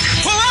hold it.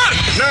 Pull out!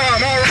 No,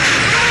 I'm all right.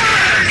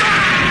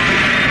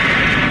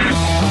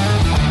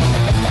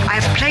 I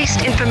have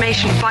placed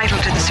information vital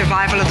to the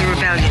survival of the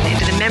rebellion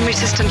into the memory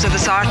systems of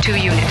this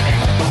R2 unit.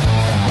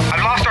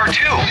 I've lost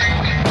R2.